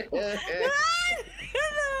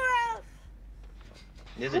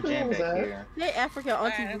 There's a jam back here. They African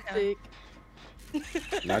auntie Alright, is okay.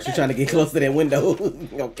 sick. Now she's trying to get close to that window.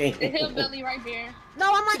 The Okay. Hillbilly right there.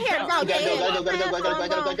 No, I'm right here. No,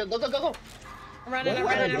 Go, go. I'm running. Yeah,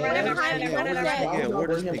 where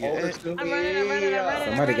this nigga at? I'm running.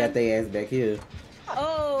 Somebody got their ass back here.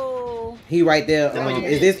 Oh. He right there.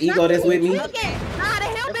 Is this Ego that's with me? Okay. Nah, the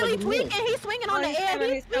hillbilly tweaking. He's swinging on the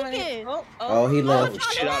air. He's tweaking. Oh, he left.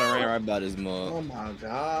 Shit, I done ran right by this mug. Oh my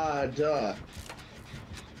god.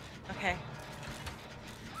 Okay.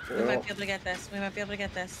 We might be able to get this.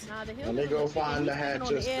 Nah, the Let me hillbilly go tweaking. find the He's swinging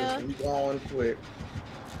on hatches. the air. We going quick.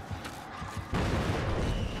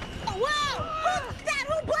 Whoa!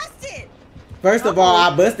 Who busted? First of all,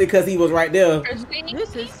 I busted because he was right there.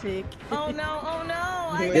 This is sick. Oh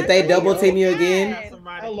no! Did they double team you again?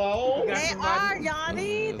 Hello? They are,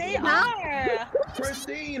 Yanni. They are.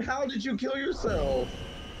 Christine, how did you kill yourself?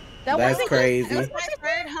 That's It crazy. was my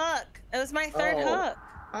third hook. It was my third hook.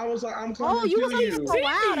 I was like, I'm coming Oh, you to was on you. this for a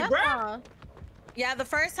while. That's why. Yeah, the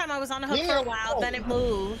first time I was on the hook for a while, then it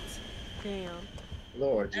moved. Damn.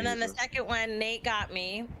 Lord Jesus. And then the second one, Nate got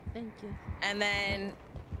me. Thank you. And then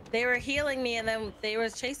they were healing me, and then they were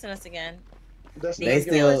chasing us again. They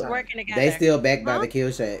still working together. They still back by the kill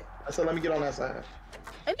shack. So let me get on that side.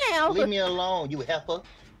 Leave me alone, you heifer.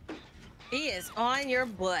 He is on your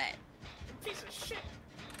butt. Piece of shit.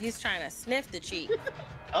 He's trying to sniff the cheek.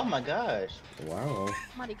 Oh my gosh. Wow.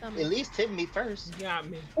 Somebody coming. At least tip me first. Got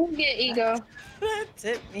me. Who get Ego?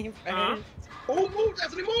 Tip me first. Oh, move,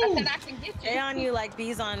 that's the I move. said I can get you. They on you like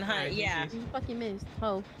bees on hunt. Yeah. You fucking missed.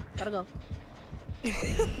 Oh, gotta go.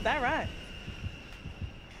 That right.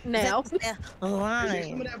 Now.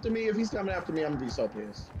 If he's coming after me, I'm gonna be so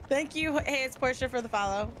pissed. Thank you, hey, it's Portia, for the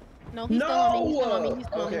follow. No, he's still on me. He's still on me. He's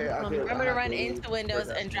still Okay, on me. Remember to run into windows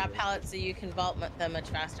and drop pallets so you can vault them much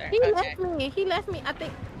faster. He Okay. left me. He left me. I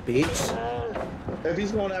think. Bitch. If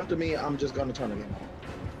he's going after me, I'm just gonna turn again.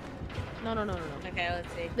 No. Okay,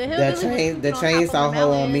 let's see. The chainsaw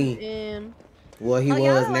hoe on me. And... Well, he y'all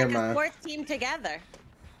was. are Never like a mind. fourth team together.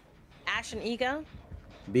 Ash and Ego.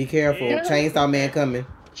 Be careful. Yeah. Chainsaw man coming.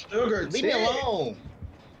 Sugar Leave me alone.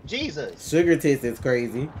 Jesus. Sugar tits is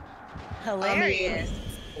crazy. Hilarious.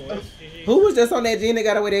 Who was just on that gene that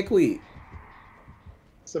got away that quick?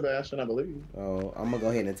 Sebastian, I believe. Oh, I'm gonna go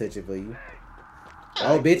ahead and touch it for you.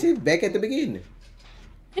 Oh, bitch, it's back at the beginning.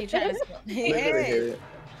 He tries to. He is.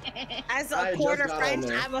 As I a just quarter got on French,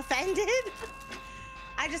 there. I'm offended.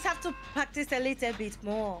 I just have to practice a little bit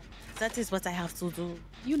more. That is what I have to do.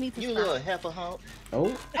 You need to You little heifer hump.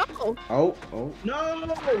 Oh. Oh. Oh. Oh. No.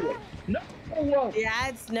 The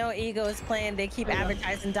ads No Ego is playing. They keep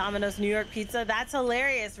advertising Domino's New York Pizza. That's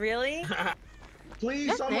hilarious. Really? Please,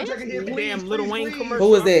 That's someone take a hit. The Please, damn Lil please, Wayne please. commercial.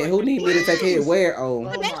 Who is that? Who need me to take a hit? Where? Oh. Oh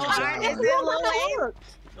my Is God. it Lil Wayne?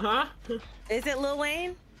 Huh? Is it Lil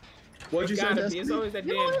Wayne? What'd you say? Gotta be. Destiny? It's always that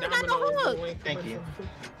You damn don't even got no Domino's hook. Lil Wayne Thank you.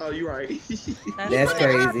 commercial. Oh, you're right. That's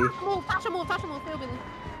crazy. Tasha move, feel Billy.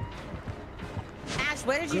 Ash,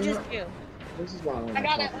 what did you just do? This is why I'm I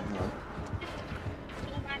got it. talking about.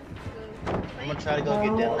 I'm gonna try to go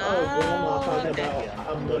get that. Oh, okay. Yeah,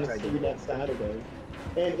 I'm going to see you next Saturday.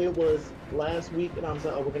 And it was last week, and I was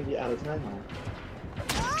like, oh, we're going to be out of town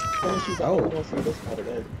now. And she's like, oh, we're going to see this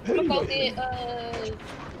Saturday. We're gonna get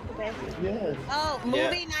Yeah. Oh,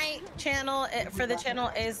 movie night channel for the channel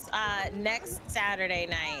is next Saturday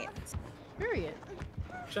night. Period.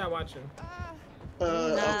 Try watching.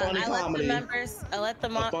 A funny I let comedy. the members,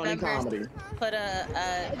 Funny comedy. members put a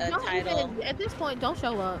Don't title. even, at this point, don't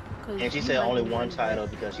show up. And she said only one title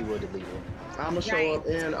because she would delete it. I'm gonna show up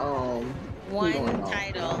in One we don't know.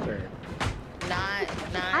 title. Okay. I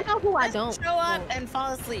Not. know who I Just don't. show up and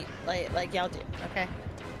fall asleep like y'all do. Okay.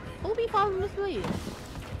 Who be falling asleep?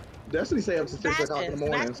 Destiny stay up to 6 o'clock in the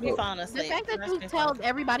morning. Sebastian be So. falling The asleep. fact that you Sebastian tell falling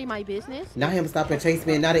everybody my business. Now him stopping chase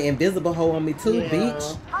me and now the invisible hole on me too, Yeah.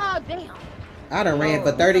 bitch. Oh damn. I done ran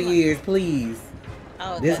for 30 years, please.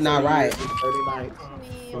 Oh, This that's- not right. 30 nights.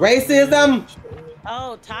 Racism!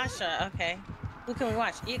 Oh, Tasha. Okay. Who can we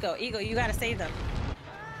watch? Ego, you gotta save them.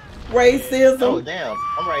 Racism! Oh damn,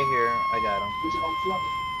 I'm right here. I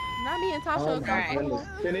Not me and Tasha. Oh are my Alright. goodness.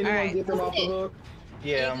 Can anyone Alright. get them off the hook? got him.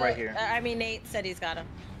 Yeah, I'm right here. I mean, Nate said he's got him.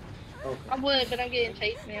 I would, but I'm getting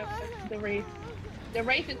chased now. The race. The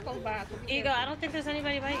race is close by. So Ego, I don't think there's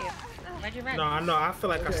anybody by you. Why'd you run? No, I know. I feel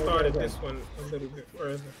like I started this one a little bit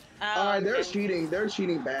further. Alright, they're cheating. They're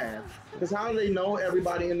cheating bad. Because how do they know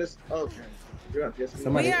everybody in this? Okay. Yeah, yes,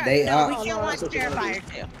 Somebody- We are, they no, are- we can't watch That's what you're gonna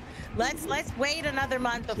Terrifier 2. Let's wait another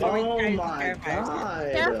month before we Oh try to do my Terrifier 2. God.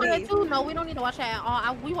 Terrifier 2, no, we don't need to watch that at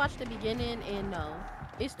all. We watched the beginning and no.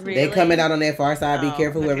 It's too Really? They coming out on that far side. Be Oh,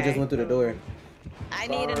 careful whoever okay. just went through the door. I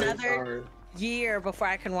need another Sorry. year before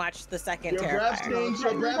I can watch the second Your breath Terrifier. stinks.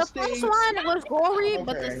 Your breath The first stinks. one was gory,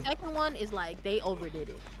 but the Okay. second one is like they overdid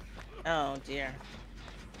it. Oh dear.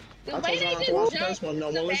 The I way told they y'all just to watch jumped this one. No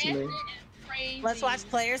one listen to me. Sebastian is crazy. Let's watch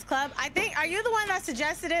Players Club. I think. Are you the one that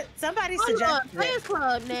suggested it? Somebody Oh, look, suggested Players it.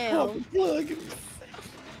 Club now.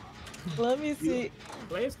 Let me see.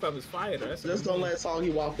 Players Club is fire though. That's Just don't let Soggy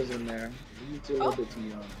Walkers in there. You two a little bit too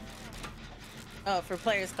young. Oh, for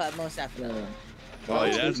Players Club, most definitely. Yeah. Oh,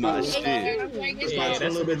 yeah, that's my shit. This Yeah, guy's a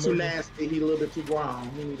that's little bit a too movie. nasty. He a little bit too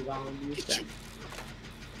grown. He need to go and use that.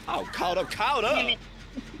 Oh, caught up. Caught up.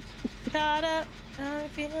 I'm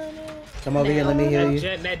feeling it. Come over here, let me hear you.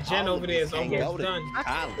 That gen over there is almost Go done. I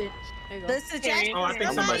Colin. see it. There you go. The suggestion. Oh, I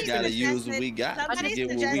think Somebody gotta use what we got to Somebody get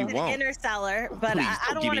what we suggested want. Interstellar, but Please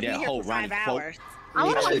I don't don't give want me to be that here whole for 5 Ronnie folk. hours. I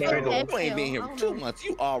want to Actually, watch Trigger. that. You ain't been here I for don't 2 know. months.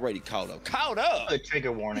 You already caught up. Caught up. A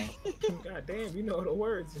trigger warning. God damn, you know the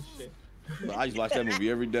words and shit. But I used to watch that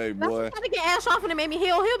movie every day, That's boy. trying to get Ash off and it made me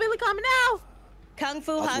heal. Hillbilly coming out. Kung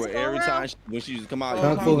Fu I Hustle. swear, every time when she used to come out,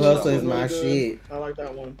 Kung Fu Hustle is my shit. I like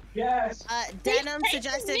that one. Yes. Denim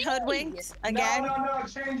suggested Hoodwinked again. No,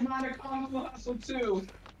 change mine to Kung Fu Hustle too.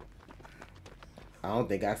 I don't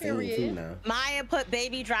think I seen it too now. Maya put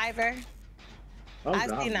Baby Driver. Oh, I've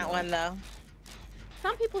God, seen that no. one though.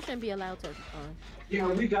 Some people shouldn't be allowed to. Yeah,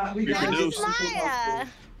 we got. We That produced. was Maya.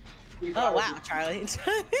 Oh wow, Charlie.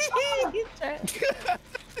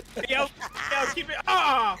 Yo, keep it.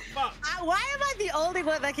 Oh, fuck. Why am I the only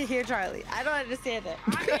one that can hear Charlie? I don't understand it.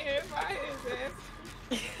 I hear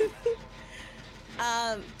this.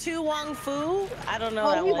 Tu Wong Fu. I don't know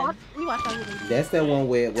Oh, that one. we watched that movie. That's the one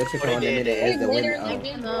where what you call them in it as the women. Literally Oh.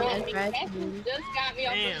 been No, running. that's That right. just got me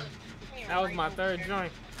off Damn. the- That was my third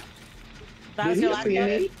joint. That was Did your he last see one?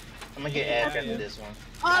 it? I'm gonna get Ash after this one.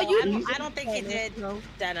 Oh, you. I don't think he did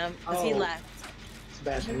Denim because he Oh. left.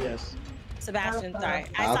 Sebastian, yes. Sebastian, sorry.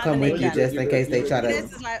 I I'll saw come the with name you Denim. just in case they try This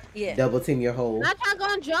to is my double team your hole. Not y'all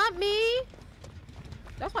gonna jump me.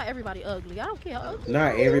 That's why everybody ugly. I don't care. how ugly.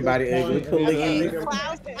 Not everybody ugly, please.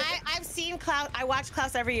 Klaus, I've seen Klaus. I watch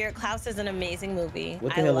Klaus every year. Klaus is an amazing movie.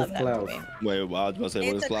 What the I hell love is that Klaus? movie. Wait, I was about to say, what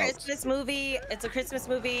It's is a Klaus? Christmas movie. It's a Christmas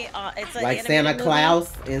movie. It's an Like animated Santa movie.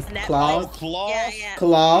 Claus and Netflix. Claus. Claus? Yeah.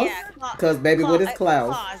 Claus? Yeah, Cause baby, what is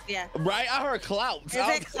Klaus? Klaus, yeah. Right? I heard Klaus. Is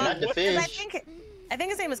it Klaus? Not the Because I fish. think I think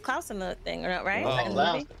his name is Klaus in the thing, right? Oh, Second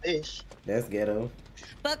Klaus movie. the fish. That's ghetto.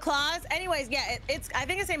 But Claus, anyways, yeah, it's. I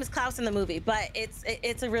think his name is Klaus in the movie, but it's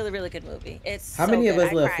a really really good movie. It's How so many good. of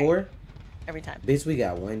us I left? cry 4? every time. Bitch, we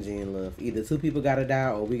got 1 gen left. Either 2 people gotta die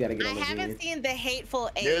or we gotta get I on the gen. haven't seen the Hateful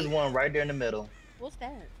Eight. There's one right there in the middle. What's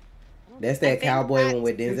that? That's I that think cowboy that's- one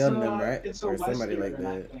with Denzel and them, right? It's a Or somebody Western, like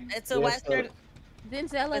I that. think. It's a Western.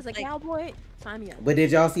 Denzel as a It's like- cowboy? Sign me up. But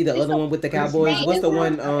did y'all see the other one with the cowboys? not- What's the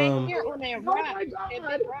one? Oh my god.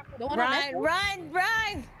 The one on Run, Netflix?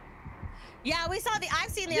 run! Yeah, we saw I've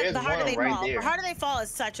seen There's the Harder one They right Fall. there. The Harder They Fall is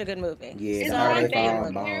such a good movie. Yeah, So the Harder They good Fall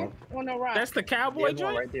movie. bomb. On the right. That's the cowboy There's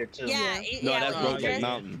one joint. right there too. Yeah, No, yeah, that's well, Brokeback just-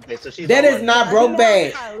 Mountain. Okay, so she's That all is right. not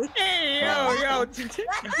Brokeback. Hey, yo. I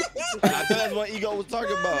thought that's what Ego was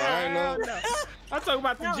talking about. I ain't know. I'm talking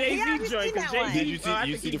about the No, Jay he haven't Z joint. seen 'Cause that Jay-Z- one. Did you I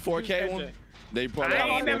see think the he 4K that one? joint. They brought I out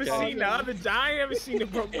ain't never 4K. seen the other. I ain't never seen the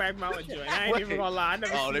Brokeback Mountain joint. I ain't even gonna lie. I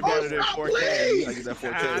never. Oh, they seen brought that. it in 4K. You gotta get that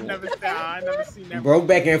 4K. I one. never seen that.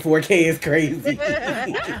 Brokeback in 4K is crazy.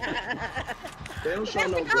 They don't show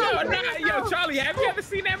no Yo, good. nah, yo, Charlie, have you ever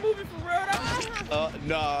seen that movie for real though?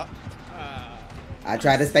 Nah. I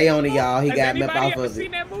tried to stay on it, y'all. He Has got me up anybody off ever of seen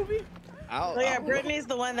it. that movie? Oh yeah, Brittany's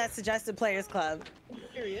the one that suggested Players Club.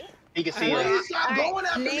 You can see it. Please stop going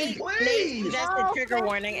after me, Nate please. suggested Trigger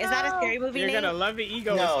Warning. Is that a scary movie, You're Nate? gonna love it.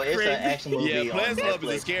 Ego No, is it's crazy. an action movie. Yeah, Players on Club is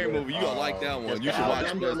a Netflix. scary movie. You gonna like that one. You should watch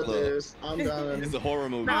I'm Players done with Club. this. I'm done. It's a horror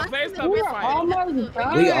movie. Nah, Players Club We is are fire. almost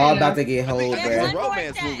done. We all about to get I hold, think it's Yeah, a bruh. one more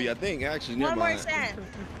romance chance. movie. I think actually. One Never more mind. chance.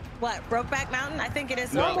 What? Brokeback Mountain? I think it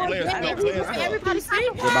is. No, Players Club. Players Club. Everybody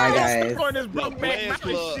Goodbye, guys. On this No, Brokeback Players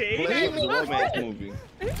Mountain Club. shit. Players Club is a romance movie.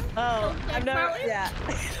 Oh, I've never. Yeah.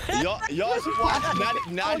 Y'all should watch.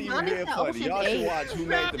 Not even Johnny's being the funny. Ocean Y'all should Eight. watch Who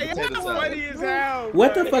Made the It's Potato funny Salad. as hell.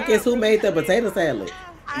 What the bro. fuck is Who Made the Potato Salad?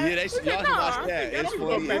 Yeah, y'all should watch that. It's funny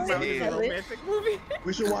Brokeback as Mountain is a hell. romantic movie.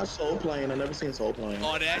 We should watch Soul Plane. I've never seen Soul Plane.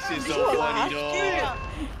 Oh, that shit's so funny, dog.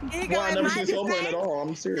 Ego, Well, I've never in my seen Soul Plane at defense, all.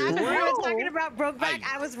 I'm serious. when I was talking about Brokeback,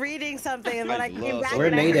 I was reading something and then I I came love back Where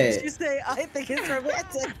and I Nate heard at? you say, I think it's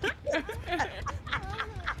romantic.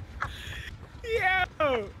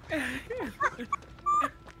 Yo.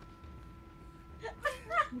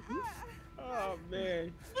 Oh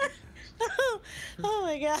man. Oh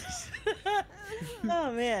my gosh.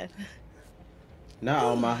 Oh man. Not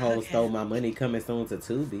all my hoes stole my money. Coming soon to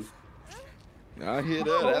Tubi. I hear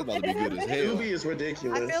that. That's about to be good as hell. Movie is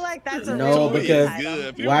ridiculous. I feel like that's a No, really because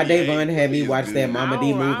good title. Why they Von had me watch that Mama D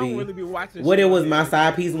I don't movie? really be watching What shit it was, like my that.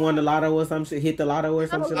 side piece won the lotto or some shit, hit the lotto or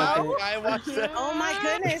some shit like that. I watched that. Oh my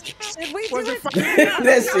goodness. Should we do Was it it? funny?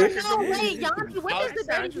 That shit. No, wait, Yanni, when does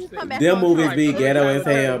the Dirty D come back Them on? movies be ghetto as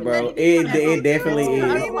hell, bro. It definitely Oh,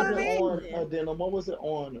 is. what Was I it on Denim? What was it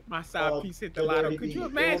on? My side piece hit the the lotto. Dirty Could D? you It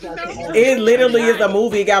was imagine like though? on- It literally is a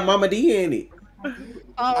movie. It got Mama D in it. Oh,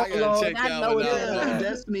 I gotta Lord, check I that know one it out. is. Yeah,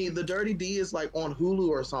 Destiny, the Dirty D is like on Hulu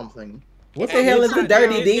or something. What the hell is a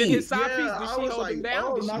Dirty Did D? his side piece, Yeah, did I she was hold like, him down?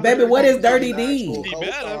 oh, Did she- not Baby, Dirty what D, is Dirty an D? actual He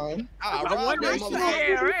better. co-sign. I wonder if she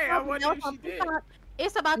did. Right? I wonder if she did.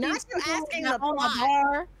 It's about Not these you people asking that the own a plot.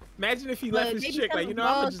 bar. Imagine if he but left they his be chick. Like, selling you know, I'm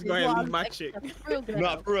gonna drugs just and go ahead do and all leave my this chick. extra stuff. Real good.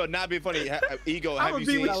 No, for real, not being funny. Ego, I'ma have you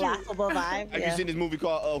be seen? with The you. laughable vibe. Have you Yeah. seen this movie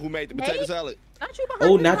called Who Made the Potato Nate? Salad? Not you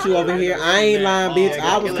behind Oh, me. not you over here. I ain't lying, bitch. Oh,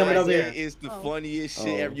 I was Killer coming over Instinct here. is the funniest shit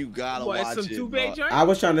Oh. ever. You gotta What, watch some it. two big dog. joint? I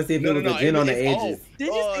was trying to see if it was a gin on the edges. Did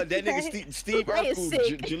you say That two nigga Steve That is Urkel,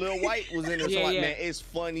 sick. Jaleel White was in there. Yeah, So like, yeah. man, it's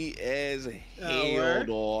funny as hell, word?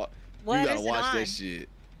 dog. What You gotta is it watch on? that shit.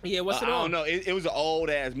 Yeah, what's it I on? don't know. It was an old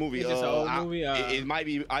ass movie. It's just an old movie, It might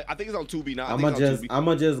be. I think it's on Tubi now. I'ma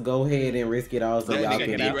just go ahead and risk it all so That y'all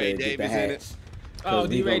nigga can D-Ray get the Davis in hatch. it. Oh, Cause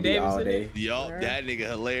we D-Ray gonna be Davis all in day. it? Yup, Word. that nigga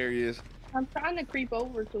hilarious. I'm trying to creep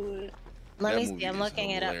over to it. Let That me see. movie I'm is looking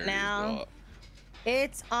it up hilarious, now. dog.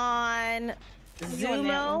 It's on You on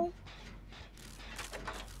that Zumo,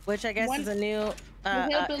 which I guess One- is a new.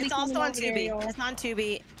 hillbilly It's also coming on over there, Tubi. y'all. It's on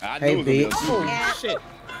Tubi. I Hey, knew it was bitch. gonna be And, Shit.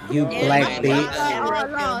 You and black Roku, bitch. And, Oh,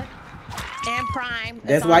 Roku, Lord. and Prime. It's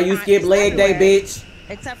That's on why you Prime. skip It's leg day, everywhere, bitch.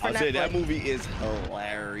 Except for I said that Netflix. movie is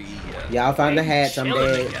hilarious. Y'all found the hatch. I'm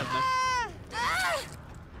Chilling dead. together.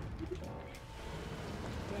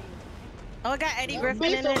 Oh, I got Eddie Griffin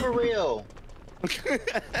Be in so it. for real.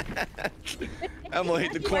 I'm gonna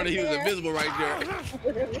hit the corner. He was invisible right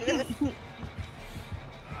there.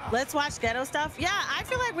 Let's watch ghetto stuff. Yeah, I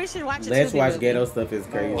feel like we should watch it. Let's watch ghetto stuff. Is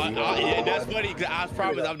crazy. Yeah, that's funny. Cause I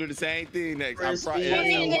promise I'm doing the same thing next. I'm Chris, probably.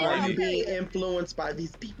 yeah. why are you being influenced by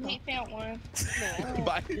these people? Nate found one.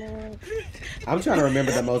 I'm trying to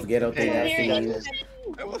remember the most ghetto thing I've seen.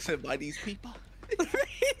 I wasn't by these people.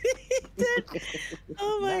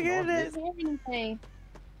 Oh my goodness. Anything.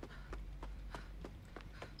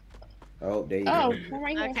 Oh, there you Oh, go.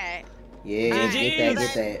 right here. Okay. Yeah, get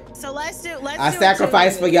that. So let's do. I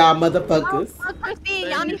sacrifice for y'all motherfuckers. Christine,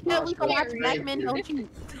 y'all need to we can watch Black Men Don't Cheat.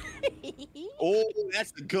 Oh,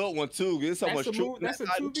 that's a good one too. There's so much truth. That's a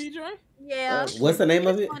 2B joint. Yeah. What's the name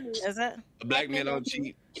of it? Is it? Black Men Don't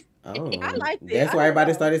Cheat. Oh, I liked it. that's why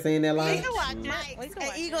everybody started saying that We line. can watch it.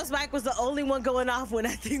 And Eagle's mic was the only one going off when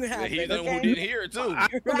that thing happened. He's the one who didn't hear it too. I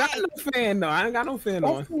ain't got no fan though. I ain't got no fan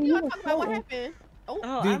on. What happened? Oh,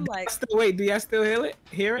 I'm like, Wait, do y'all still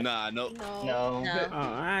hear it? Nah, no. No. Oh,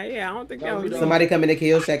 alright, yeah, I don't think that was. Somebody come in the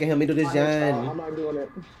kill shack and help me do this, I'm John. not doing it.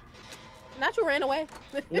 Not you ran away.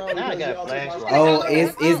 No, Now I because got y'all flashlight. took my- Oh,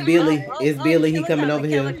 it's Billy. It's Billy. He coming over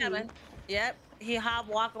here. Yep, he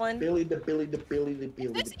hobwobbling. Billy the Billy. This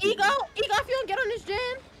Ego, if you don't get on this gen.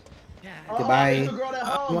 Goodbye. It's the girl that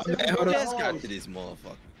hums. It's the girl that Just got hums. to this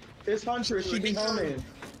motherfucker. It's Huntress. She be humming.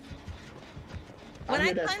 When I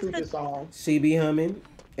hear I that punched stupid the- song. She be humming.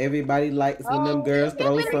 Everybody likes when them girls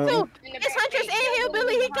throw something. It's Huntress and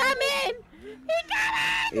Hillbilly. He coming.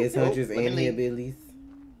 It's Huntress and Hillbillies.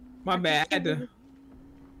 My bad. I had to.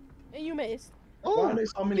 And you missed. Why are there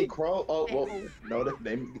so many crows? Oh, well, no,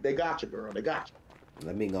 they got you, girl. They got you.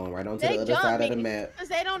 Let me go right on to They the other jump side of the me map. because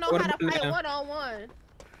they don't know What how to about fight now? one-on-one.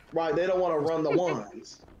 Right, they don't want to run the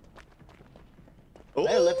ones.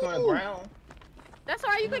 They left me on the ground. That's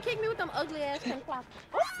alright. You can kick me with them ugly ass 10 o'clock.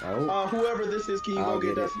 Oh, Whoever this is, can you I'll go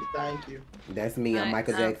get get us? Thank you. that's me. I'm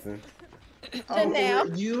Michael Jackson. Now.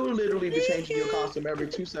 You literally be changing your costume every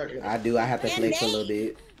 2 seconds. I do. I have to flex a little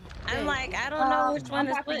bit. I'm like, I don't know which one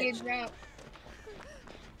is which.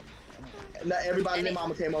 Now everybody and their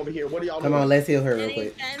mama came over here. What are y'all Come doing? on, let's heal her real Any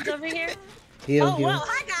quick. fans over here? Heal, Oh, heal. well,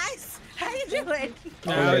 hi guys. How you doing?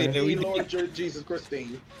 Hey, Lord Jesus,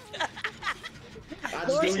 Christine. I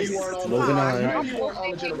just knew you weren't on the Moving on. I knew you weren't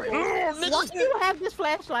on the generator. Why do you have this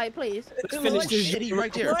flashlight, please? Let's finish this Shitty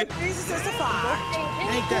right there. Lord Jesus is a fire.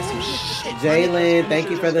 Ain't that some shit? Jalen, thank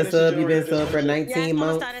you for the sub. You've been sub for Yeah, 19 it's almost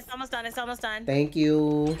months. done. It's almost done. It's almost done. Thank you.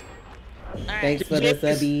 All right. Thanks for the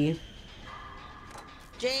subby.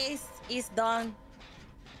 Jace, East Dawn.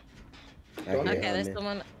 Okay, There's homie.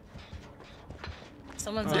 someone.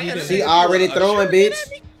 Someone's Oh, on yeah. here. She already throwing, bitch.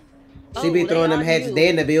 She Oh, be they throwing them on hatches. you. They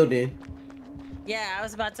in the building. Yeah, I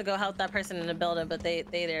was about to go help that person in the building, but they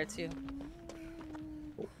there too.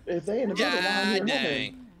 If they in the building, why are God you here?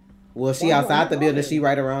 dang. Well, she outside the building. She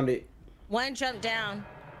right around it. One jumped down.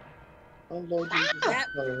 Oh, Lord Jesus. Yep.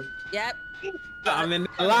 Yep. I'm in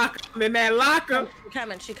that locker. I'm in that locker. She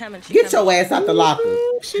coming. She coming. She Get coming. your ass out the locker.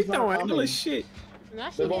 Ooh, she throwing hella shit. Now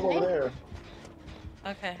she They're both getting over there.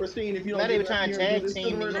 there. Okay. Christine, if you Not don't even get trying up to here and tag do this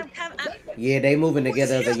team me. thing, Yeah, they moving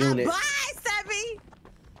together as a unit. Bye, Sebby.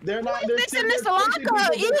 they're not. They're This in this they're locker.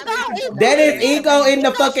 Ego. That is Ego in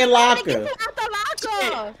the fucking locker. Get out the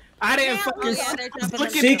locker. I didn't Yeah, fucking. yeah, they're jumping Look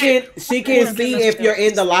up. at She can see if you're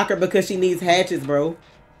in the locker because she needs hatches, bro.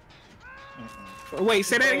 Wait,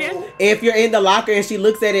 say that again. If you're in the locker and she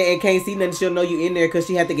looks at it and can't see nothing, she'll know you in there because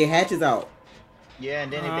she had to get hatches out. Yeah,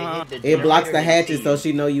 and then if they hit the It blocks the generator, they hatches see so you.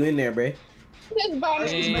 she know you in there, bruh.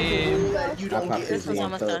 Let's just make a rule that you I don't popped get this This one's one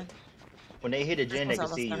almost up. done. When they hit a gen, they can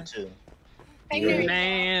This see you one's too. Yeah.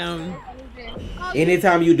 Damn.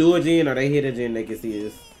 Anytime you do a gen or they hit a gen, they can see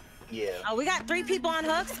us. Yeah. Oh, we got 3 people on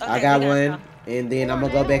hooks. Okay, I got we one, go. and then I'm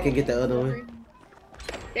gonna go back and get the other one.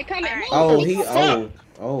 They come at Oh, he. Fuck.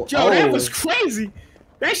 Oh. Yo, that was crazy.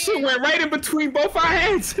 That shit went right in between both our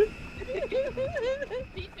heads. He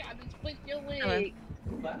tried to split your leg.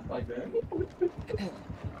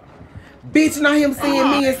 Bitch, not him seeing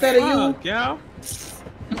me instead of you. Fuck, yo.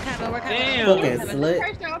 I'm coming. We're coming. Damn. Fucking We're coming. slut.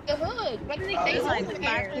 Person off the hood. What did they There's say? like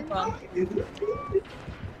 5 people.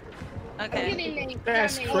 Okay.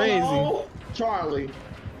 That's crazy. Oh, Charlie.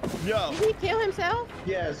 Yo. Did he kill himself?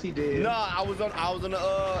 Yes, he did. Nah, I was on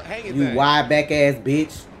the hanging You thing. wide back ass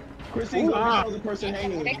bitch. Christine, go pick the other person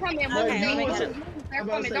hanging. They come in. Okay, you we were- got it. I'm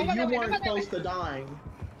about to say, you weren't close to dying.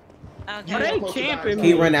 Okay. Are they Close to camping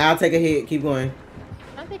dying. Keep running. I'll take a hit. Keep going.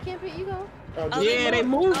 I think can't be Ego. Oh, Oh, Yeah, they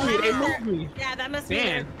moved Oh, me. They yeah. moved me. Yeah, that must be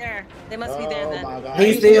Damn. there. They must be there Oh then. my God.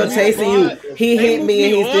 He's still chasing you. He They hit moved me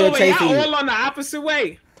and he's all still the way chasing out, you. all on the opposite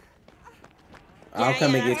way. I'll Yeah,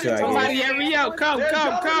 come yeah, and get that's you, I Somebody guess. hurry up. Come, They're come,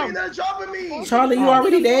 jumping me. come. They're jumping me. Charlie, you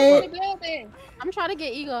already dead? I'm trying to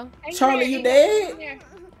get Ego. Charlie, you dead?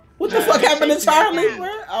 What the fuck happened to Charlie, bro?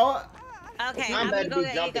 Oh, Okay, I'm I'm about gonna to go be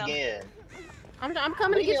get jumped Ego. again. I'm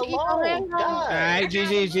coming to Leave get me you, Ego. alone. Man. God. All right,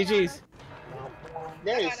 GG's.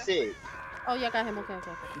 That is sick. Oh, yeah, I got him. Okay.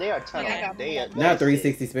 They are tough. Yeah. They are. now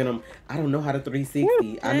 360 spin them. I don't know how to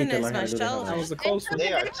 360. I need to Goodness, learn how to do that. my Hold That on. was a close one.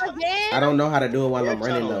 They are tough. I don't know how to do it while They're I'm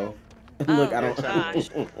running tunneling. though. Look, Oh, I don't. gosh.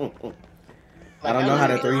 I don't know how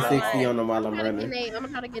to 360 on them while I'm running. I'm gonna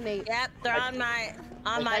try to get Nate. Yep, they're on my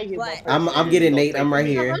butt. I'm getting Nate. I'm right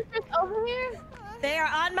here. Over here? They are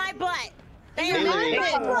on my butt. They are Hillary. on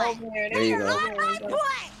my butt. There you They are go. on my butt.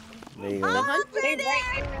 There you go. Over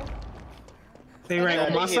there. They right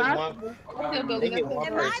on my side. They get one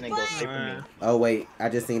person and go straight for me. Oh wait, I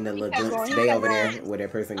just seen the little dunks. They over there where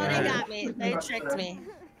that person Oh, got they hurt. got me. They tricked me.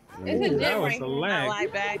 That was a I lag.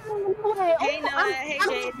 like back. Hey, Hey, Noah. Hey,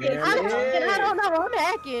 Jade. I don't know. I'm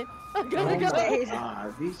hacking. I'm gonna go.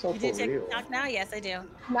 God, be so You for do real. TikTok now? Yes, I do.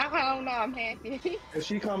 No, I don't know. I'm happy. If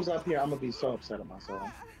she comes up here, I'm gonna be so upset at myself.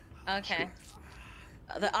 Okay.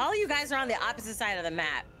 All you guys are on the opposite side of the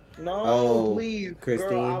map. No, Oh, please, Christine.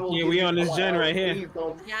 Girl, I will Yeah, give we you on this some gen help. right here. Please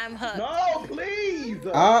don't- Yeah, I'm hooked. No, please.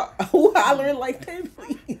 Who hollering like that,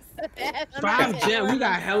 please? 5 gen. We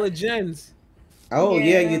got hella gens. Oh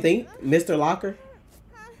yeah, you think, Mr. Locker?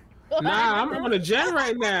 Nah, I'm on a gen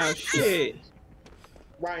right now. Shit.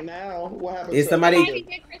 Right now, what happened? Is to somebody?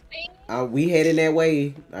 We heading that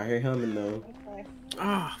way. I hear humming though.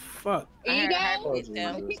 Ah, fuck. You guys? Oh, Jesus.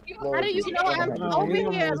 How Lord do you Jesus. know I'm Oh, over we here?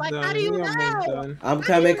 almost Like, done. how do you We almost know? done. I'm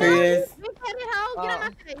coming, Chris. You get it, hoe. Get on my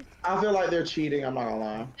face. I feel like they're cheating. I'm not gonna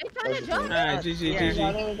lie. They trying to jump. Alright, GG, Yeah.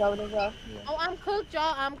 GG. There we go. Oh, I'm cooked,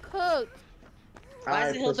 y'all. I'm cooked. Why does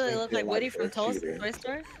I the hillbilly personally look feel like Woody they're from Toy cheating.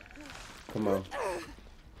 Story? Come on.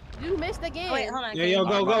 You missed again. Oh, wait, hold on. Yo, yo,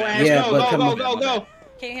 go, Ash, Yeah, go, but go, come go, on. go, go.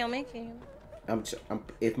 Can you hear me? Can you hear me?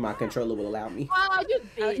 If my controller will allow me. Oh, you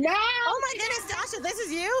bitch. No. Oh my goodness, Tasha, this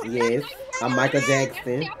is you? Yes, I'm Michael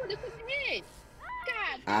Jackson. I would have took the hit.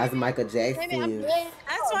 God. I's Michael Jackson.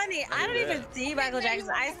 That's funny. I don't even see Michael Jackson.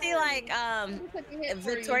 I see like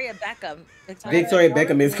Victoria Beckham. Victoria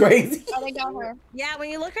Beckham is crazy. Oh, they got her. Yeah, when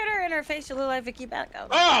you look at her in her face, she look like Vicky Beckham.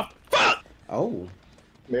 Oh, fuck. Oh,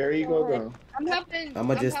 There you go, girl. I'm helping. I'm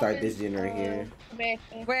gonna just start this gen right here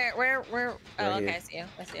Sebastian. Where? Oh, Right okay, here. I see you.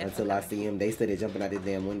 I see you. until I see him. They said they're jumping out this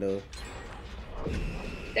damn window.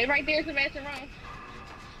 They right there, Sebastian. Wrong.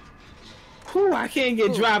 Whew, I can't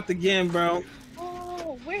get dropped again, bro.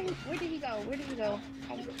 Oh, where did he go? Where did he go?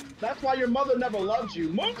 That's why your mother never loved you.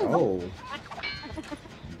 Move. Oh,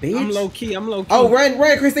 bitch. I'm low key. Oh, run,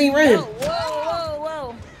 Christine, run.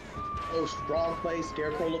 Whoa. Oh, strong play,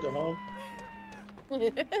 scarecrow looking home.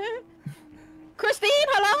 Christine,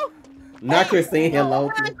 hello? Not Christine. Hello.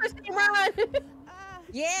 Run, Christine, run.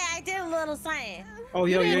 Yeah, I did a little sign. Oh,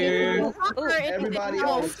 yo. Everybody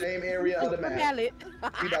on the same area of the map. Pallet.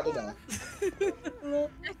 We about to die.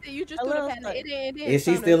 You just threw the pallet. It didn't. Is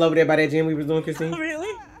she still over there by that gym we was doing, Christine?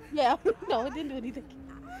 Really? Yeah. No, it didn't do anything.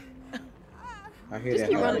 I hear Just that.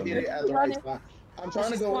 keep I'm trying to hollering. get it at the right spot. I'm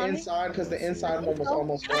trying to go inside because the inside one was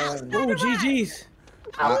almost done. Oh, GG's.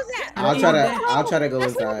 I'll try to go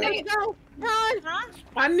inside. There you go. Run.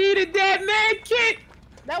 I needed that man kit.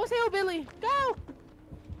 That was Hillbilly. Go.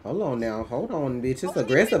 Hold on now. Hold on, bitch. It's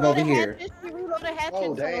aggressive over here.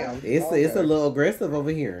 Oh, damn. It's a little aggressive over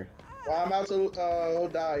here. Well, I'm about to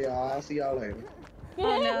die, y'all. I'll see y'all later.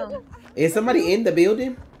 Oh no. Is somebody in the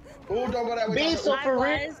building? Oh, don't go that way. Be so for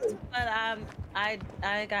real. But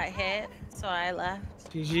I got hit, so I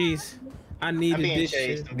left. GG's. I needed being this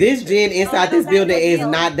chased. shit. This gen inside this building is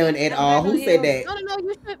not done at all. Who said that? No,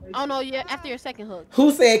 you should. Oh no, yeah. After your second hook.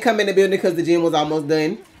 Who said come in the building because the gym was almost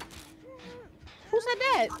done? Who said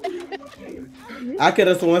that? I could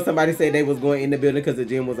have sworn somebody said they was going in the building because the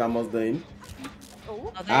gym was almost done.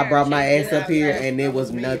 Oh, I brought my there. ass up here and it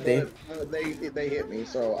was nothing. They hit me,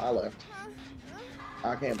 so I left.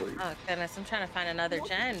 I can't breathe. Oh goodness, I'm trying to find another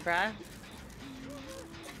gen, bruh.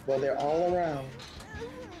 Well, they're all around.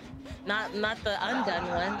 Not the undone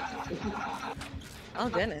one. Oh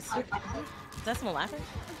goodness. Is that someone laughing?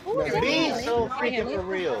 Be so freaking for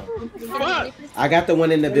real. Fuck. I got the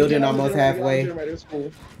one in the building almost halfway. Wait,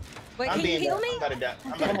 I'm can you being heal me? I'm about to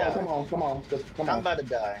die. Come on. Just come I'm on. about to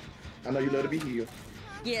die. I know you love to be healed.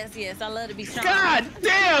 Yes, I love to be strong. God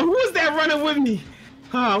damn, who is that running with me?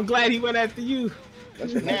 Oh, I'm glad he went after you.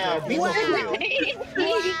 Now, be so for real.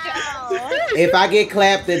 If I get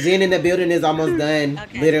clapped, the gen in the building is almost done.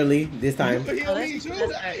 Okay. Literally, this time.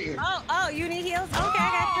 Oh, you need heals? Okay,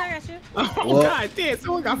 I got you. Oh, Well- God damn,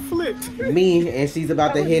 someone got flipped. Me, and she's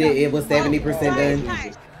about to hit it. It was 70% done.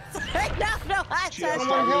 No, I She touched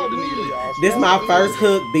start it. holding you, y'all. This my first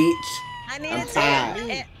hook, bitch. I need I'm to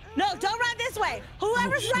tired. No, don't run this way.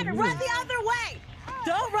 Whoever's running, run the other way.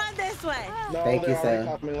 Don't run this way. No, Thank you, they're sir.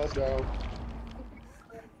 already coming. Let's go.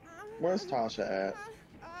 Where's Tasha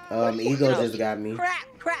at? Ego just got me.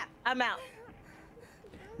 Crap. I'm out.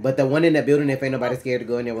 But the one in the building, if ain't nobody scared to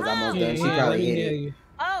go in there, was almost done. She probably hit it.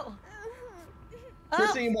 Oh.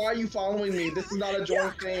 Christine, why are you following me? This is not a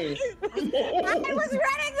joint thing. I was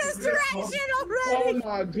running this direction Oh already.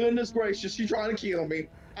 my goodness gracious, she's trying to kill me.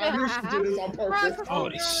 I knew she did this on purpose. Oh,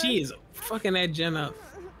 she is fucking that Jen up.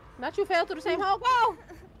 Not you fell through the same hole. Go!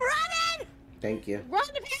 Running! Thank you. Run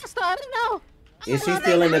the pasta. I didn't know. Is she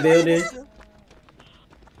still in the building?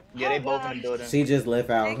 Yeah, they both in the building. She just left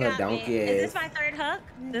out They her got donkey me. Is this ass. my third hook?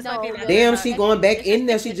 This No, might be my Damn, third she hook. going back in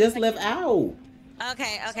there. She just left out.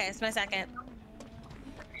 Okay, it's my second.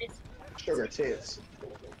 Sugar tits.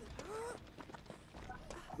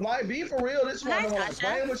 Like, be for real. This one I'm like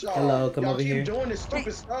playing with y'all. Hello, come y'all over keep here. doing this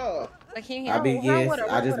stupid stuff. I be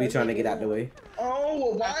I just be trying to get out the way. Oh,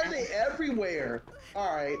 well, why are they everywhere?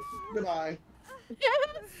 All right, goodbye.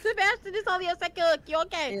 Sebastian, it's only a second hook. You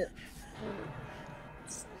okay?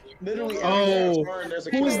 Literally, Oh, there's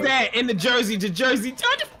a who's killer. that in the jersey? The jersey.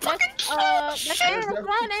 That's Ash.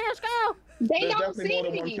 Run, Ash, go. There's definitely more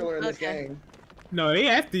than one killer in this game. No, they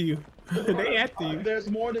after you. They after you. There's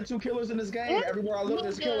more than 2 killers in this game. Everywhere I look,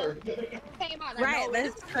 there's a killer. Right,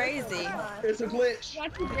 that's crazy. It's a glitch.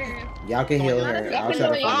 Y'all can heal her. I'll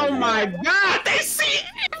try to Oh find her. my God, they see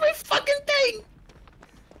every fucking thing.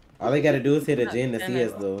 All they gotta do is hit a gen to see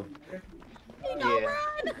us though. Yeah.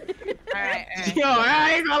 Alright. Yo,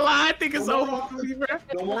 I ain't gonna lie, I think it's over for me, bro.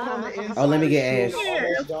 The one on the inside. Oh, let me get Ash.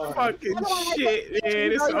 Yeah, fucking shit, man.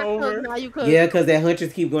 It's over. Yeah, cause that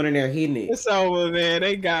hunters keep going in there hitting it. It's over, man.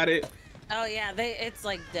 They got it. Oh yeah, it's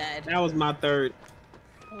like dead. That was my third.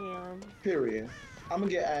 Period. I'm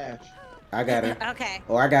gonna get Ash. I got her. Okay.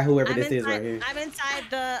 Or I got whoever I'm this is inside- right here. I'm inside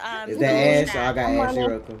the Is that Ash? Or I got Ash. You're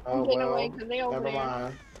welcome. Oh, Getting well, away 'cause they over never there.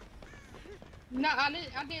 mind. No, I didn't.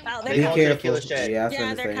 Oh, They Be going to the careful. killer shack. Yeah, I was Yeah,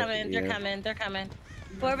 gonna they're say. coming. They're Yeah. coming. They're coming.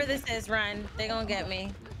 Whoever this is, run. They gonna get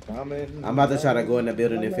me. I'm about to try to go in the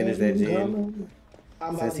building and finish that gen.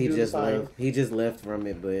 I'm about Since to he do just the same. left. He just left from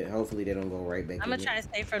it, but hopefully they don't go right back I'm in gonna it. try to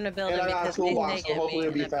stay from the building And I got a because they toolbox, so get hopefully me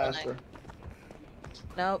it'll be in the building. faster.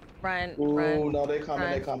 Nope. Run. Ooh, Run. no, they coming,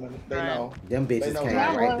 Run. they coming. They Run. know. Them They bitches know came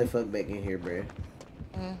that. right the fuck back in here, bruh.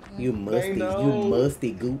 Mhm. You musty, know. you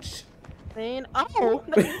musty gooch. Man, oh.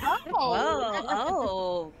 Whoa.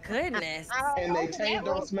 Oh goodness. And they taste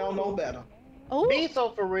don't smell no better. Oh, Be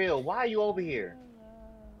so for real. Why are you over here?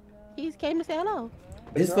 he came to say hello.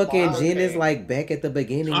 This Girl, fucking wow, gen is okay. like back at the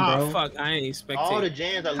beginning, Oh, bro. fuck. I ain't expecting. All the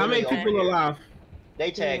gens are How many literally people over here. alive?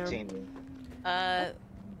 They tag Yeah. teaming. A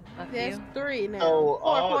There's few. 3 now.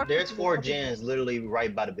 So there's people. 4 gens literally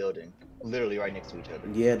right by the building. Literally right next to each other.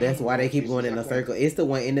 Yeah, that's why they keep going in a circle. It's the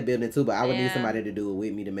one in the building too, but I would need Yeah. somebody to do it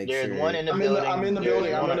with me to make There's sure. one in the I'm in the, building. I'm in the there's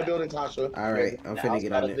building. I'm one in the building, Tasha. All right, I'm the finna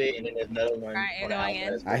get outside on of it. And then there's another one. Alright, you're on the going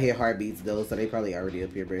in. outside. I hear heartbeats though, so they probably already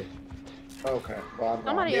up here, bro. Okay. Well, I'm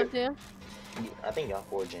Somebody gone. up there. I think y'all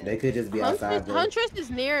 4 gens. They could just be outside though. Huntress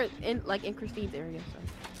is near, in Christine's area. So.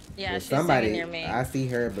 Yeah, Well, she's somebody, sitting near me. I see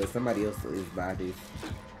her, but somebody else is by this.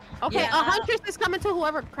 Okay, Yeah. a Huntress is coming to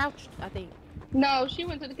whoever crouched, I think. No, she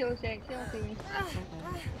went to the killer shack. She don't see me.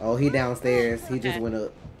 Oh, he downstairs. He just Okay. went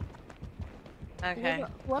up. Okay.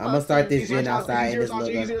 Whoever I'm gonna start this Easier, gen Tasha, outside in easier, this Tasha,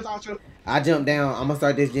 little. easier, Tasha. I jump down. I'm gonna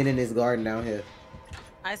start this gen in this garden down here.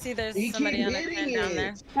 I see there's He somebody keep on the hitting tent down there.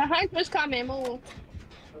 it. The hunter's coming. Move.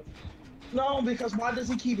 No, because why does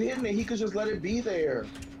he keep hitting it? He could just let it be there.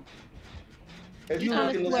 If you trying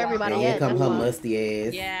look to in the screw everybody locker, Here Yeah, come that's her why. musty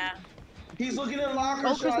ass. Yeah. he's looking in the locker.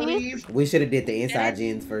 Oh, Should I Christine? leave? We should have did the inside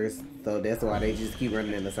gens first, so that's why they just keep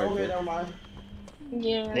running in the circle. Okay, never mind.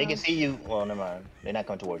 Yeah. They can see you. Well, never mind. They're not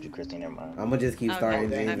coming towards you, Christine. Never mind. I'm gonna just keep Okay, starting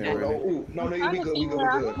okay. gens and Okay. Oh, running. ooh, no, you'll be good. We good.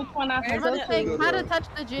 We good. Which one I Where's I'm gonna the- say, Good, try to good. touch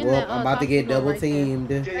the gen Well, that, I'm about to get Tasha's double right there. teamed.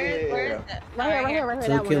 Yeah, Where's yeah. the- Right here, right here, right here. Two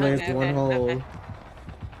that one. killers, Okay, one okay, hole. okay.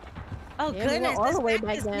 Oh Yeah, we goodness, went all this the way map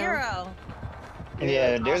back is down. zero.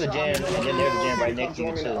 Yeah, there's a Tasha, gen, I'm and then there's a gen right next to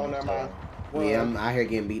you too. Oh, never mind. Well, Yeah, I'm out here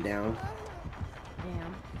getting beat down.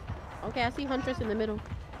 Damn. Okay, I see Huntress in the middle.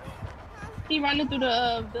 He running through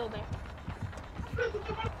the building.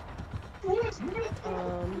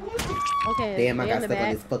 Okay. Damn, I they're got in the stuck on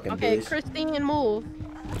back. this fucking Okay, bush. Christine, move.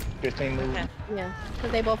 15 moves. Okay. Yeah,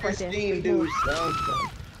 because they both right there. Christine, dude.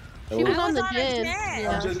 She was Oh, on the a gen. gen.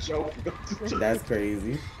 Yeah. I'm just joking. that's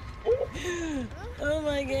crazy. Oh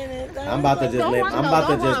my goodness. that I'm was about to so just Don't let. run, I'm though, about to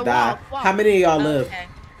don't just run, die. walk. How many of y'all left? Okay.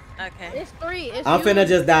 Okay. It's 3. It's I'm you finna and-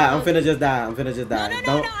 just die. I'm finna just die. I'm finna just die. no, no,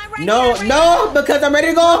 Don't. no, I'm right No, here, right no, because I'm ready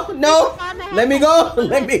to go. No, let me go.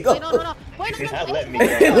 Let me go. Wait, no. Wait, You're no, not no. letting me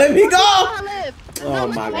Wait, go. Let me Four go. people left. Oh No,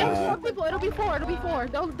 my wait, God. 4 people. It'll be 4. It'll be 4.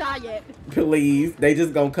 Don't die yet. Please, they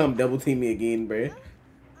just gonna come double team me again, bruh.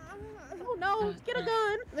 Oh no, get a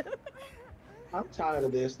gun. I'm tired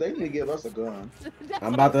of this. They need to give us a gun. That's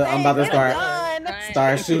I'm what about to saying, get a start gun. Right.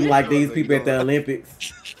 start shooting like these people at the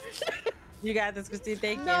Olympics. You got this, Christine.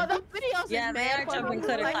 Thank you. No, the videos Yeah, is they mad are funny. jumping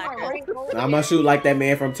clitter Like, clackers. I'ma shoot like that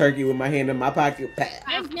man from Turkey with my hand in my pocket. That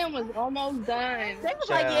gym was almost done. They was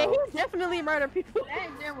like, yeah, he definitely murdered people. That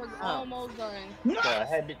gym was almost done.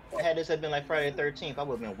 Had this been like Friday the 13th, I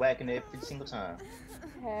would have been whacking it every single time.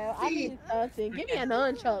 Hell, I need something. Give me a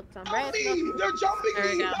nunchuck. Some red stuff. They're jumping There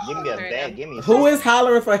we me. go. Give me a bag. Give me a Who is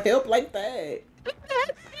hollering for help like that?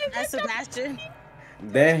 That's Sebastian.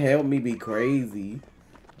 That helped me be crazy.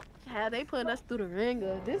 Yeah, they put us through the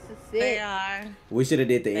ringer. This is sick. They are. We should have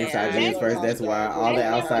did the inside gyms first. That's why all the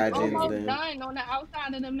outside gyms almost then. done on the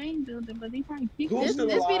outside of the main building, but they probably kicked Who's it. still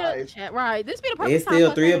This be the alive? chat, right? This be the perfect It's time still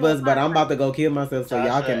for 3 of us, us but I'm about to go kill myself so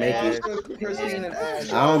y'all can make it. Christine and Ash.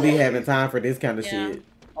 I don't be having time for this kind of Yeah. shit.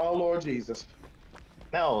 Oh Lord Jesus.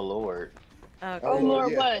 Oh Lord. Okay. Oh,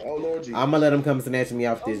 Lord, yeah. what? Oh Lord Jesus. I'm gonna let them come snatch me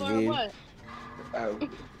off Oh, this Lord, gym. what?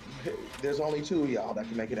 There's only 2 of y'all that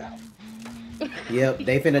can make it out. Yep,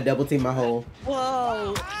 they finna double team my hole.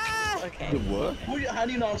 Whoa. Okay. What? How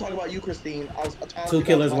do you know I'm talking about you, Christine? I was talking 2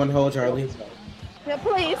 killers, about 1 hole, Charlie. Yeah,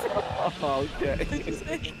 please.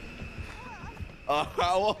 Okay.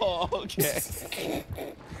 Oh, okay.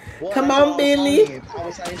 Well, Come that's on, what I was Billy. saying. I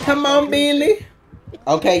was saying Come something on, Billy.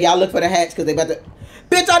 Okay, y'all look for the hatch because they about to.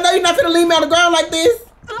 Bitch, I know you're not finna leave me on the ground like this.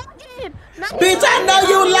 Bitch, I know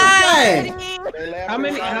you lying. How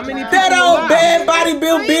many That old bad body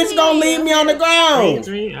built bitch gonna leave me on the ground.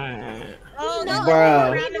 Oh, No,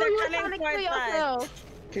 Bruh. you knew you were trying to kill yourself.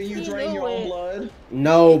 Can you He drain knew your own it. blood?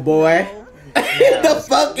 No, boy. The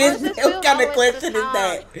fuck is Versus what kind of Phil question is Owens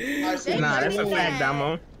that? I see. Nah, that's a fact,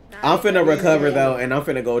 Damo. I'm finna recover though, and I'm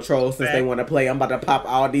finna go troll since they want to play. I'm about to pop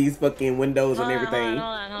all these fucking windows and everything. Hold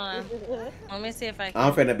on. Let me see if I can.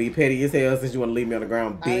 I'm finna be petty as hell since you want to leave me on the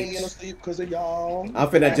ground, I ain't gonna bitch. sleep because of y'all. I'm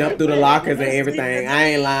finna jump through the lockers and everything. I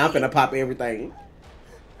ain't lying. I'm finna pop everything.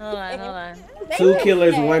 Hold on. 2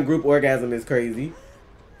 killers, 1 group orgasm is crazy.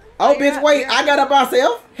 Oh, bitch, wait. I got up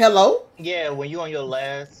myself. Hello? Yeah, when you on your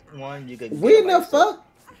last one, you could. When the fuck?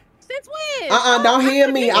 Since when? Don't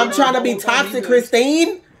hear me. I'm trying to be toxic,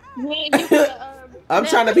 Christine. I'm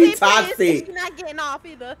trying to be toxic. She's not getting off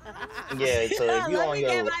either. Yeah, so if you Let on me your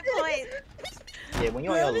get my point. when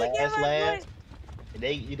you on your last,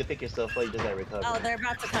 you can pick yourself up. You just gotta recover. Oh, they're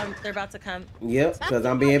about to come. They're about to come. Yep, because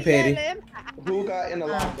I'm being petty. Who got in the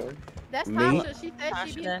locker? That's Me? Tasha. She said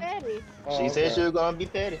she be Tasha. petty. She said she was gonna be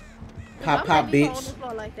petty. Pop, pop,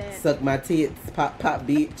 bitch. Like that. Suck my tits. Pop, pop,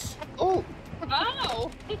 bitch. Oh,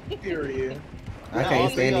 Oh. Period. I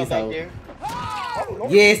can't stand these hoes. there.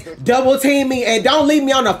 Yes, double team me and don't leave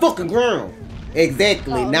me on the fucking ground.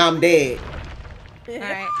 Exactly. Now I'm dead. All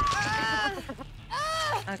right.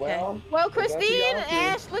 Okay. Well, Christine and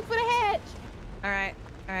Ash, look for the hatch. All right.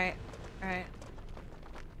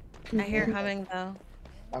 I hear humming though.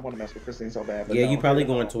 I want to mess with Christine so bad. But Yeah, no, you probably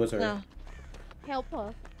no. going towards her. No. Help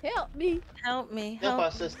her. Help me. Help me. Help our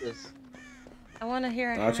Help. sisters. I want to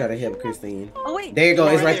hear. I'll try to help Christine. Oh wait. There you go.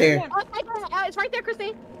 It's right there. Oh, it's right there,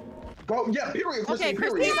 Christine. Go, yeah, period. Okay,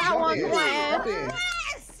 Christine, Christine got one. Come on, Ash.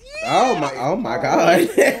 Oh my god.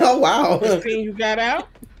 Oh wow. Christine, you got out?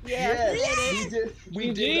 Yeah, Yes,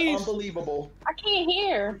 we did the unbelievable. I can't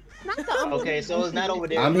hear. Okay, so it's not over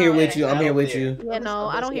there. I'm here with you. I'm Not here over with there. you. Yeah, no,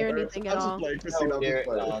 I don't hear anything at all. It's over there,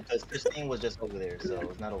 because Christine was just over there, so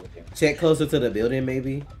it's not over there. Check closer to the building,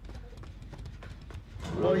 maybe.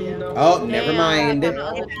 Well, you know. Oh, never mind. They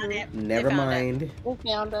found it. Never They found mind. We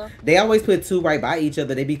found her. They always put 2 right by each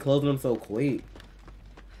other. They be closing them so quick.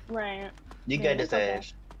 Right. You got this,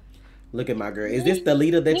 Ash. Look at my girl. Is this the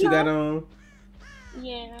leader that you got on?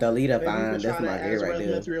 Yeah. The leader, Maybe fine. you're That's trying my to girl ask right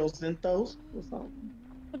there. Material Synthos or something.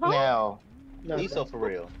 Now, Nothing. Lisa for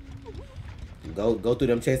real. Go through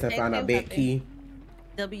them chests and find a big key.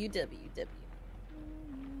 www.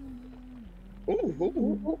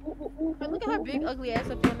 Ooh. But look at her big ugly ass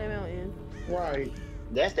up on that mountain. Right.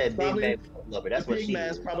 That's that big Probably- bag lover. That's the what pig she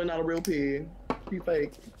man's is. probably not a real pig. She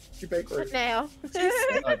fake. She fake crazy. Now. You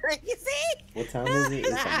see? What time is it?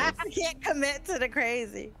 It's I can't commit to the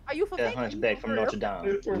crazy. Are you for That fake? hunchback from Notre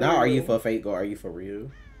Dame. Now, are you for fake or are you for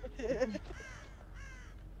real?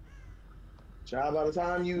 Child, by the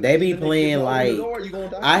time you They be the nigga playing get open the like door, you gonna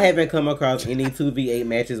die. I haven't come across any 2v8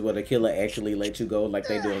 matches where the killer actually let you go like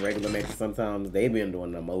they do in regular matches. Sometimes they been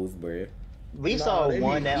doing the most, bruh. We Nah, saw they be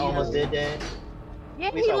one that almost did that.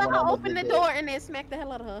 Yeah, We he saw let one her almost open the did door that. and then smack the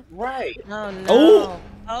hell out of her. Right. Oh no.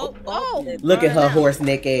 Oh. Oh. Look at her horse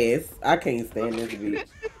neck ass. I can't stand this bitch.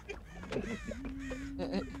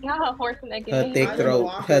 Not her horse neck. Her thick I throat.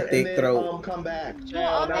 block Her and thick then, throat. Come back.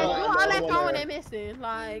 Well, okay, Now, you all now, that now, throwing now. and missing.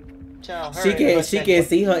 Like, Child, her She and can her she second can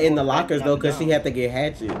see her in the one lockers though, cause she down. had to get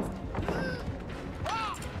hatchets.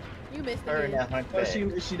 you You missed Her and again. that But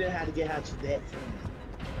hunchback. she didn't have to get out to that.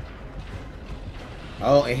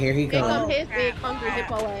 Oh, and here he Here come comes. his big hungry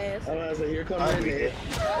hippo ass. I said, here comes Redhead.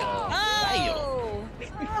 Oh!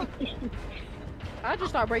 I just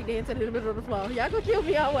start breakdancing in the middle of the floor. Y'all gonna kill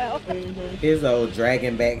me all well. His old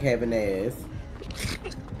dragon back having ass.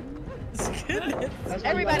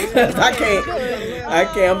 Everybody. I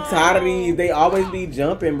can't. I'm tired of these. They always be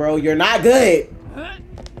jumping, bro. You're not good.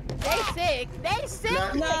 They sick. They sick.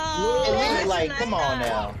 No! It's like, come on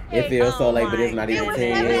now. It feels so late, but it's not even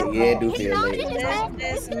 10 yet. Yeah, it do feel late.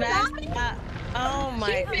 This messed up. Oh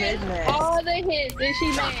my goodness. All the hits that she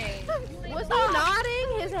made. Was he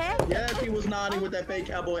nodding his head? Yes, he was nodding with that fake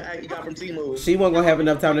cowboy act he got from T-Move. She wasn't gonna have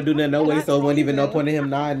enough time to do that no way, so it wasn't even no point in him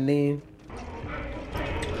nodding in.